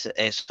against,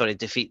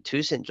 defeat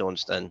to St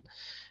Johnstone.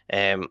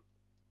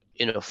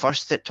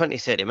 First 20,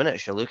 30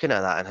 minutes, you're looking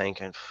at that and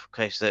thinking,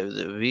 Christ,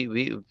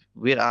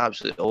 we're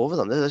absolutely over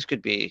them. This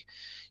could be,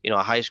 a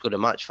high scoring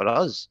match for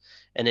us.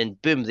 And then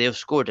boom, they've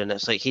scored, and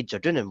it's like, heads are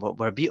doing it, but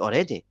we're beat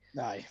already.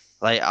 Aye.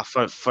 Like,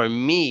 for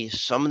me,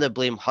 some of the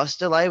blame has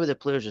to lie with the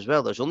players as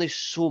well. There's only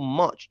so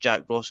much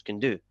Jack Ross can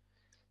do. Do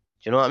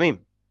you know what I mean?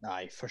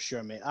 Aye, for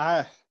sure, mate.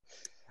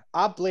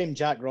 I blame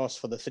Jack Ross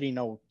for the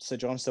 3-0 St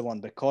Johnstone one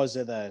because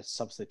of the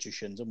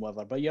substitutions and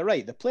whatever. But you're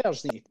right, the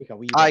players need to take a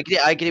wee I bit. agree.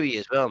 I agree with you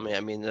as well, mate. I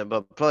mean,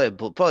 but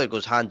probably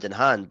goes hand in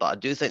hand. But I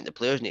do think the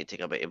players need to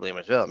take a bit of blame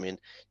as well. I mean,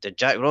 did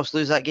Jack Ross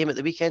lose that game at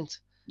the weekend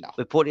No,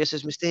 with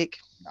Porteous' mistake?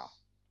 no.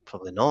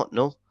 Probably not.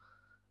 No.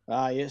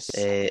 Yes.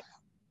 Uh,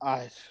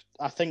 I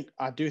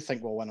do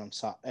think we'll win on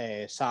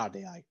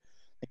Saturday. I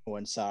think we'll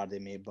win Saturday,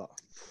 mate. But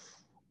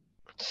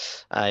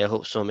I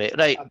hope so, mate.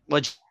 Right,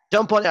 we'll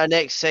jump on to our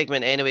next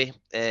segment anyway.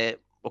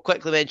 We'll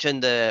quickly mention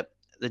the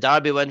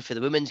Derby win for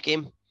the women's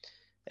game.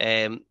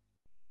 6-0.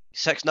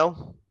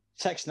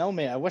 6-0,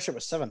 mate. I wish it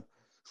was 7.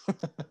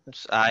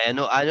 I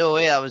know.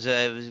 Yeah, it was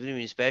really,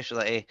 really special.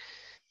 Like,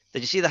 did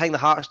you see the thing the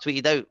Hearts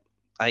tweeted out?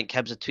 I think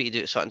Hibs had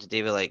tweeted out something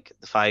today with like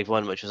the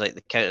 5-1, which was like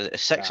the count of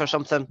 6 or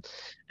something,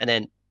 and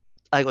then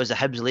I think it was the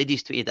Hibs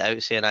ladies tweeted it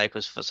out saying,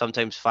 because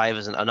sometimes 5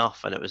 isn't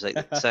enough, and it was like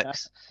the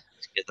 6.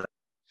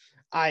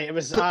 It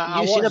was. You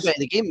seen a bit of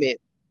the game, mate?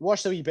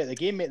 Watched a wee bit of the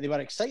game, mate. They were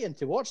exciting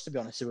to watch, to be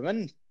honest.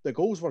 The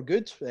goals were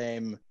good.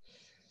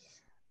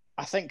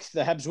 I think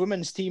the Hibs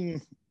women's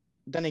team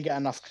didn't get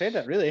enough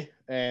credit, really.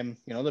 They've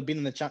been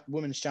in the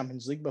Women's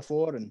Champions League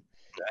before, and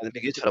They've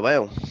been good for a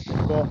while.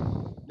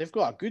 They've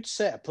got a good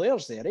set of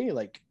players there, eh?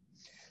 Like,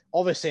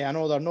 obviously, I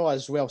know they're not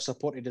as well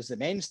supported as the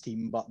men's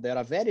team, but they're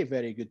a very,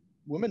 very good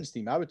women's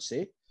team, I would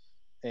say.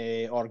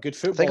 Or good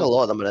football. I think a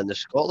lot of them are in the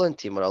Scotland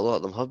team, or a lot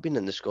of them have been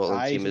in the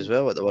Scotland team as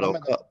well at the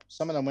World Cup.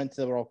 Some of them went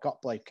to the World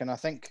Cup, and I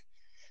think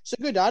it's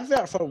a good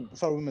advert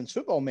for women's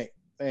football, mate.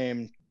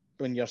 When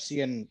you're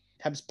seeing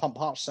Hibs pump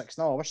Hearts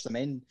 6-0, I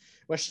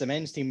wish the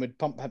men's team would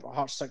pump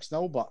Hearts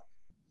 6-0, but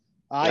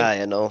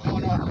I know.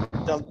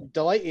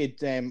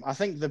 Delighted. I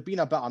think they've been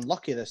a bit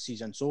unlucky this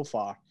season so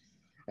far.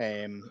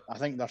 I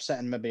think they're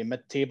sitting maybe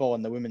mid-table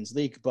in the women's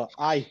league, but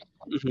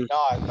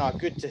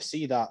good to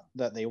see that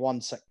they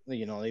won.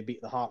 They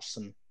beat the Hearts,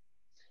 and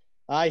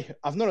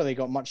I've not really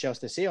got much else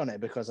to say on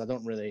it because I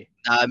don't really.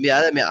 I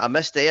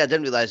missed it. I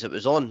didn't realise it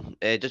was on.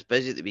 Just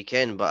busy at the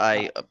weekend,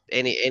 but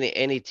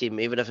any team,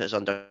 even if it's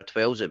under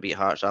 12s that beat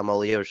Hearts, I'm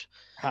all ears.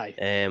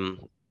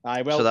 Well,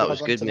 so that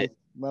was good, mate.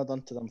 Well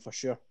done to them for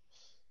sure.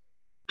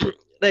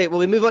 Right, well,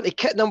 we move on to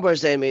kit numbers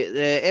then, mate.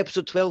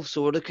 Episode 12,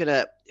 so we're looking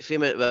at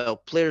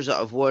players that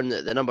have worn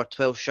the number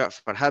 12 shirt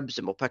for Hibs,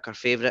 and we'll pick our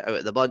favourite out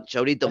of the bunch.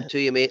 I'll read them to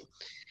you, mate.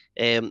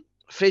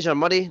 Fraser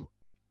Murray,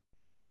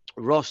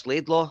 Ross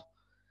Laidlaw,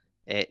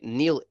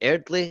 Neil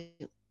Erdley,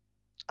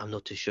 I'm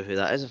not too sure who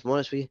that is, if I'm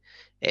honest with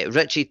you,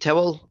 Richie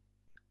Towell,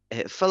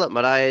 Philip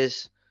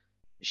Marias,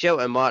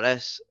 Shelton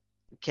Martis,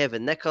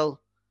 Kevin Nicol,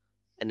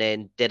 and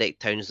then Derek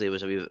Townsley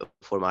was a wee bit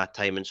before my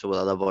time, and so were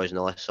the other boys on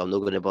the list, so I'm not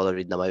going to bother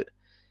reading them out.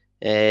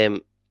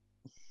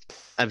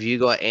 Have you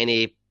got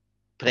any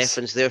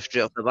preference there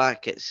straight off the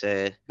back? It's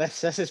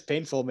this is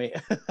painful, mate.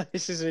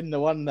 This is in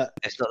the one that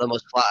it's not the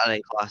most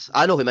flattering class.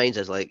 I know who mine's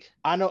is like.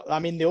 I know. I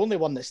mean, the only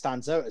one that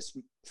stands out is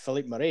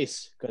Philippe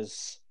Maurice,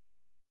 because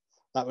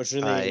that was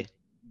really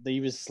he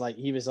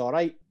was all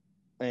right,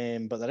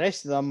 but the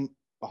rest of them,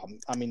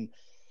 I mean,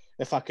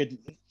 if I could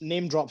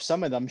name drop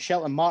some of them,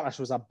 Shelton Martis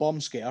was a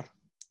bomb scare.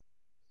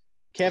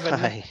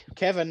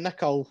 Kevin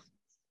Nicol,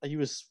 he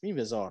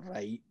was all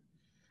right.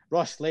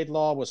 Ross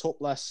Laidlaw was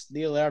hopeless.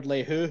 Neil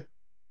Erdley, who?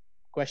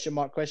 Question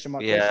mark.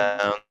 Yeah,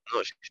 I'm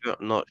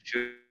not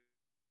sure.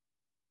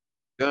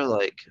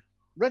 Like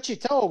Richie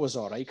Towell was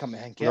all right. Come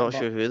in, not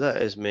sure who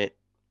that is, mate.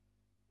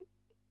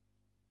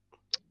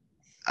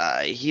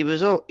 He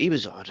was all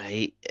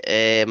right.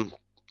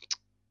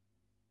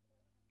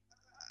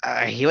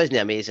 He wasn't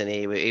amazing.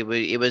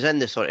 He was in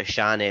the sort of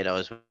Shan era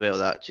as well,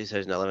 that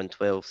 2011,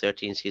 12,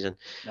 13 season.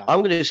 No. I'm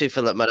going to say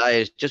Philip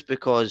Marias just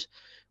because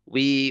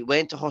we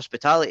went to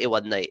hospitality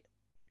one night.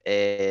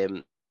 It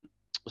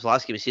was the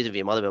last game of the season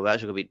via Motherwell. We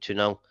actually got beat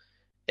 2-0.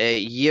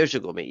 Years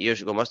ago, mate.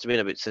 Years ago. Must have been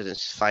about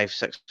 2005,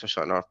 6 or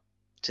something, or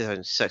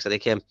 2006 I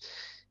came.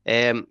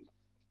 And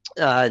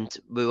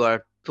we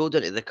were pulled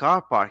into the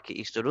car park at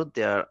Easter Road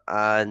there,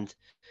 and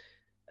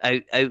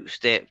out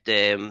stepped,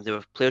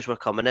 players were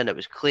coming in. It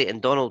was Clayton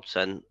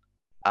Donaldson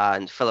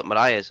and Philip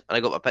Marias, and I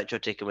got my picture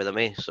taken with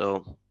him,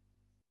 so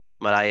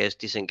Marias,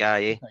 decent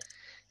guy,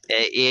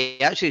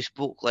 he actually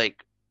spoke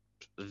like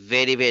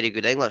very, very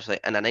good English, like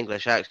in an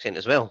English accent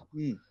as well.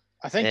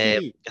 I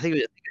think he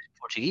was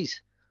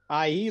Portuguese.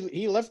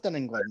 He lived in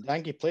England. I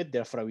think he played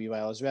there for a wee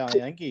while as well. I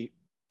think he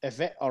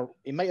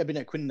might have been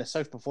at Queen of the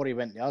South before he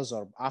went to us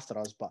or after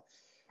us, but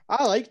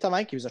I liked him. I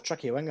think he was a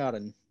tricky winger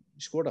and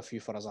he scored a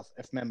few for us,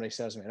 if memory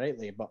serves me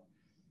rightly. But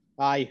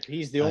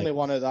he's the only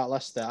one of that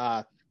list that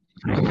I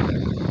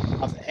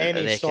have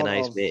any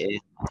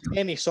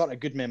sort of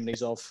good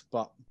memories of.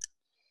 But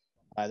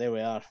there we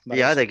are.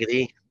 Yeah, I'd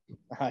agree.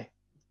 Aye.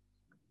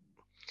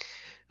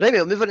 Right,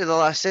 we'll move on to the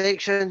last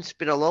section. It's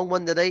been a long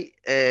one tonight.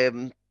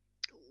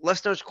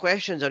 Listeners'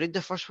 questions. I'll read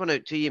the first one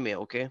out to you, mate,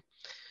 okay?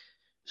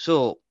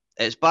 So,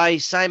 it's by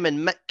Simon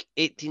Mick,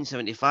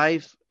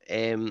 1875.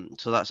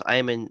 So that's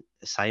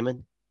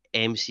Simon,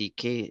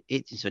 MCK,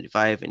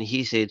 1875. And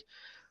he said,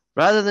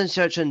 rather than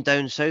searching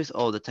down south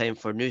all the time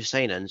for new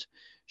signings,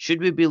 should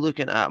we be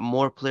looking at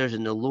more players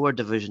in the lower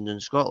divisions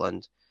in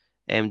Scotland?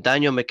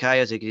 Daniel Mackay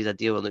has agreed a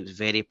deal and looks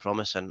very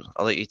promising.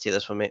 I'll let you take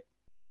this one, mate.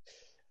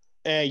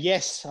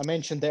 Yes, I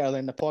mentioned earlier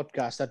in the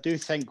podcast, I do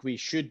think we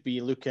should be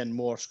looking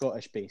more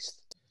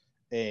Scottish-based.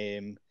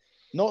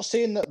 Not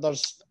saying that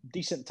there's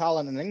decent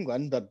talent in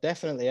England, there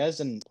definitely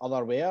is, and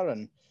otherwhere,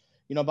 and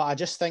but I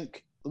just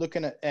think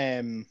looking at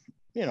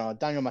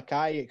Daniel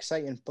Mackay,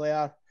 exciting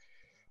player.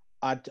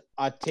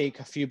 I'd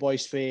take a few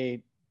boys for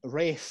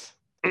Rafe.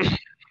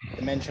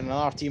 To mention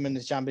another team in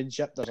the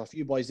championship, there's a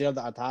few boys there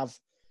that I'd have,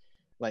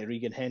 like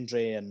Regan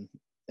Hendry and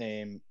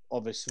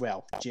obviously,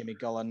 Jamie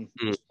Gullen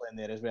is playing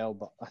there as well,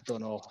 but I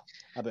don't know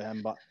about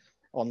him, but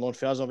on loan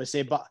for us,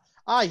 obviously. But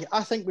I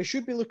think we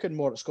should be looking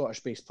more at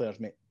Scottish-based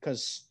players, mate,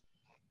 because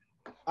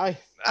I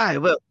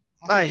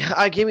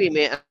agree with you,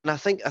 mate, and I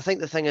think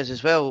the thing is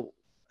as well,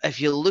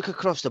 if you look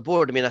across the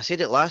board, I mean, I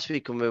said it last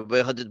week when we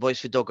had the boys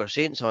for Dogger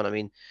Saints on. I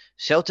mean,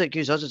 Celtic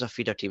use us as a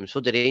feeder team, so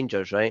do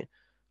Rangers, right?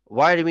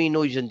 Why do we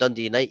not using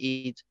Dundee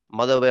United,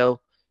 Motherwell,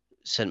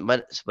 St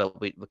Mirren's? Well,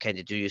 we kind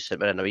of do use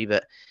St Mirren a wee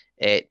bit.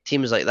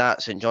 Teams like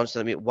that, St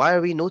Johnstone. I mean, why are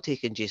we not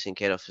taking Jason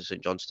Kerr off for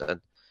St Johnstone?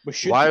 We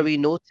should. Why are we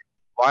not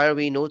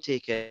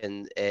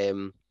taking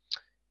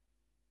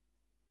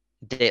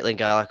Declan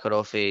Gallagher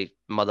off of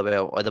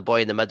Motherwell, or the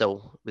boy in the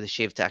middle with the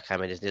shaved head? I can't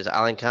remember his name. Is it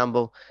Alan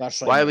Campbell?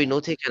 That's right. Why are we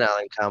not taking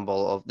Alan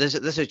Campbell off? This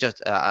is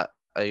just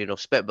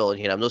spitballing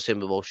here. I'm not saying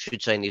we all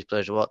should sign these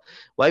players or what.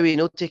 Why are we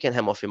not taking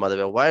him off of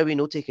Motherwell? Why are we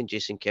not taking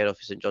Jason Kerr off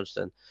of St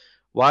Johnstone?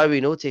 Why are we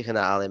not taking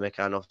that Ali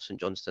McCann off St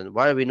Johnstone?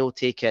 Why are we not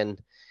taking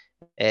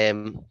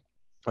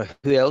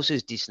who else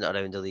is decent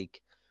around the league?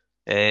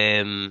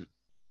 Can't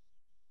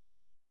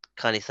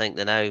you think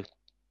the now?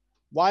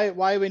 Why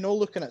are we not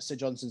looking at St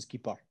Johnston's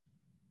keeper?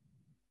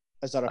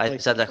 As a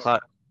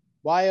replacement?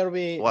 Why are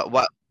we? What? You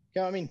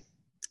know what I mean?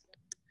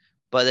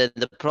 But then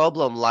the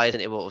problem lies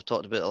into what we've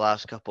talked about the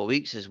last couple of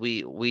weeks is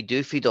we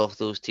do feed off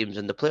those teams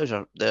and the players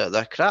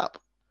they're crap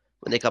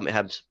when they come to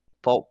Hibs.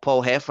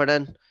 Paul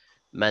Heffernan,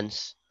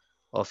 mince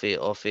off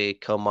a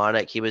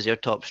Kilmarnock. He was their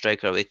top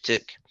striker. We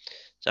took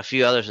a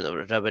few others in the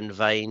Ribbon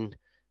Vine,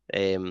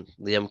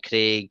 Liam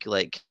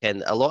Craig.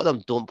 And a lot of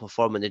them don't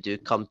perform when they do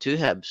come to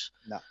Hibs.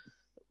 No.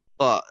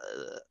 But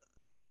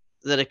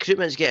the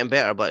recruitment's getting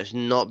better, but it's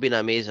not been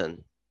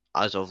amazing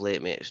as of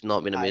late, mate. It's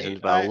not been amazing.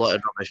 But a lot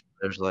of rubbish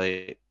players,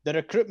 the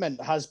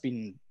recruitment has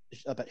been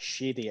a bit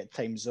shady at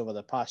times over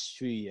the past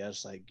few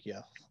years.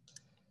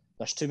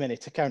 There's too many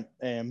to count.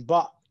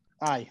 But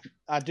I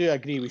do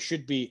agree. We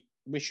should be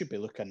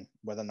looking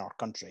within our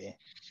country.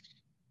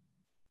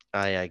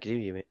 I agree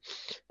with you, mate.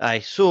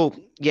 So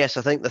yes,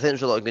 I think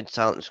there's a lot of good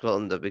talent in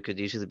Scotland that we could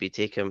easily be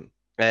taking.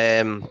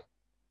 Second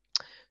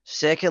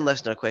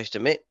listener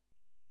question, mate,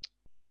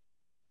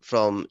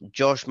 from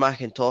Josh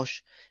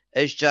McIntosh.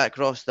 Is Jack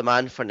Ross the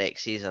man for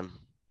next season?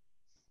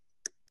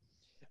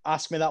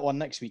 Ask me that one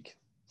next week.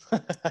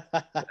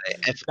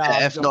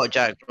 If not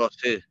Jack Ross,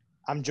 who?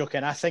 I'm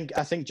joking. I think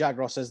Jack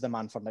Ross is the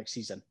man for next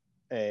season.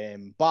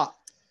 But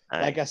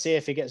like I say,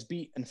 if he gets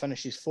beat and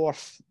finishes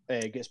fourth,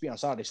 gets beat on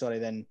Saturday,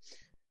 then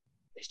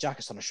it's Jack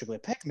is on a sugary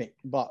peg, mate.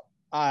 But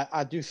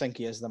I do think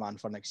he is the man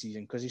for next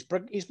season because we've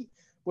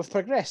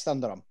progressed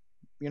under him.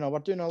 We're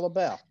doing a lot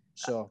better.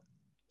 So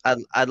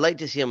I'd like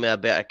to see him with a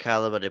better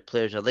caliber of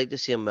players. I'd like to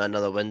see him with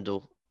another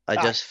window. I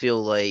just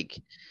feel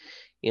like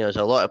there's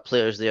a lot of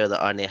players there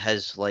that aren't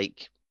his,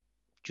 like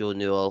Joe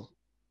Newell.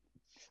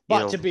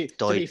 But to be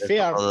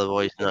fair,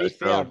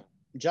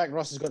 Jack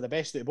Ross has got the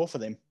best out of both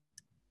of them.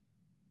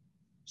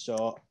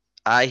 So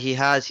he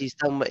has. He's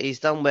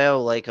done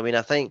well. I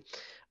think,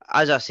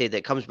 as I said,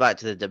 it comes back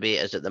to the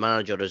debate: is it the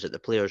manager or is it the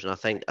players? And I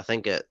think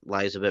it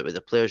lies a bit with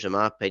the players, in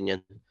my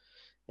opinion.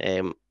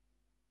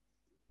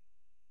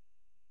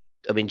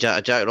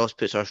 Jack Ross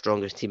puts our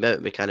strongest team out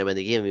and we can't win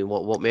the game. I mean,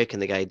 what more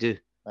can the guy do?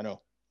 I know.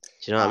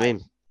 Do you know what I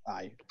mean?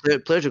 Aye.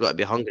 Players have got to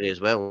be hungry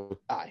as well.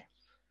 Aye.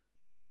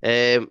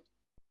 And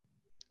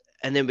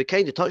then we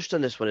kind of touched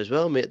on this one as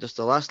well, mate. Just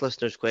the last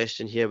listener's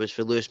question here was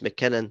for Lewis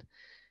McKinnon.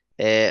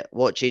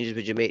 What changes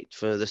would you make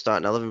for the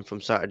starting 11 from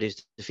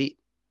Saturday's defeat?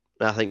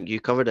 I think you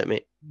covered it,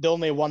 mate. The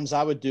only ones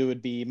I would do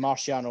would be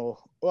Marciano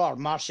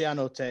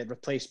to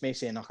replace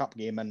Macy in a cup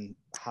game and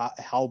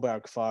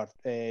Hallberg for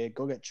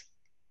Gogic.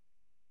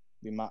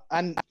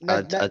 And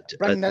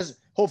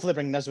hopefully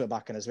bring Nisbet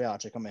back in as well.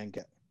 Actually, come and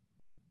get.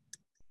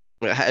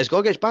 Is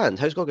Gogic banned?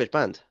 How's Gogic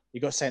banned?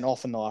 He got sent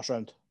off in the last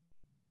round.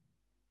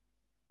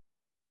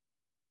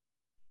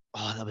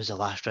 Oh, that was the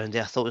last round.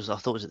 I thought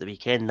it was at the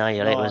weekend. Nah,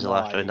 you're right. It was the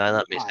last round. Nah,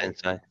 that makes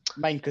sense.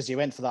 Mine because he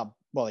went for that.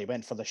 Well, he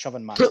went for the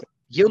shoving match.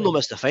 He'll not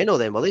miss the final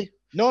then, will he?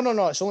 No.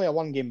 It's only a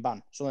one-game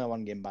ban.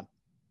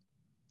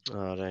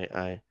 All right,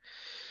 aye.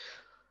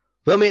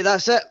 Well, mate,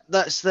 that's it.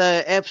 That's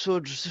the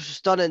episode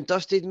done and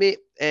dusted, mate.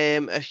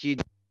 If you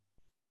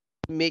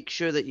make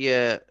sure that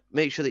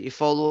you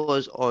follow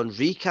us on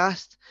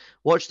Recast,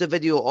 watch the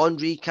video on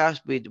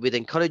Recast. We'd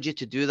encourage you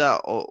to do that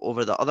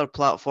over the other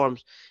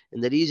platforms,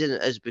 and the reason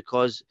is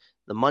because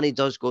the money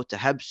does go to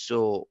Hibs,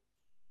 so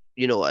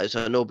it's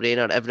a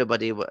no-brainer.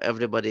 Everybody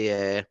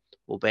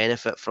will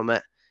benefit from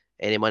it.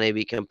 any money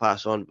we can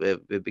pass on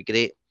would be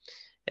great.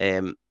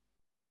 And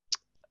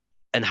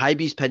high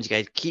bees pins,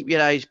 guys, keep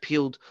your eyes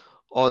peeled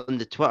on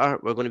the Twitter.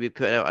 We're going to be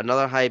putting out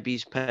another high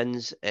bees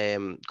pins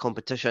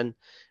competition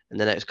in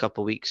the next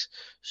couple of weeks.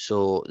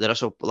 So there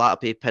is a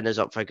lot of pin is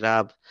up for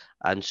grab,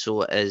 and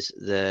so is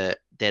the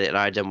Derek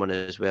Riordan one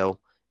as well.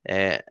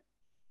 And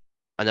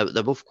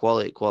they're both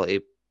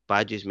quality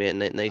badges, mate,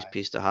 and nice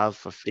piece to have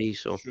for free.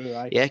 So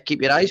yeah,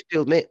 keep your eyes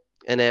peeled, mate,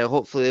 and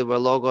hopefully we'll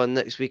log on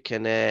next week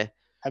and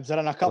Hibs are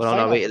in a cup we're on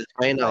final. our way to the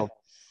final.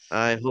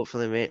 Aye,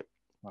 hopefully, mate.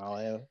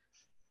 Well,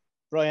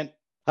 brilliant.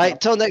 Right,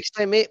 till next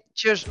time, mate.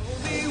 Cheers.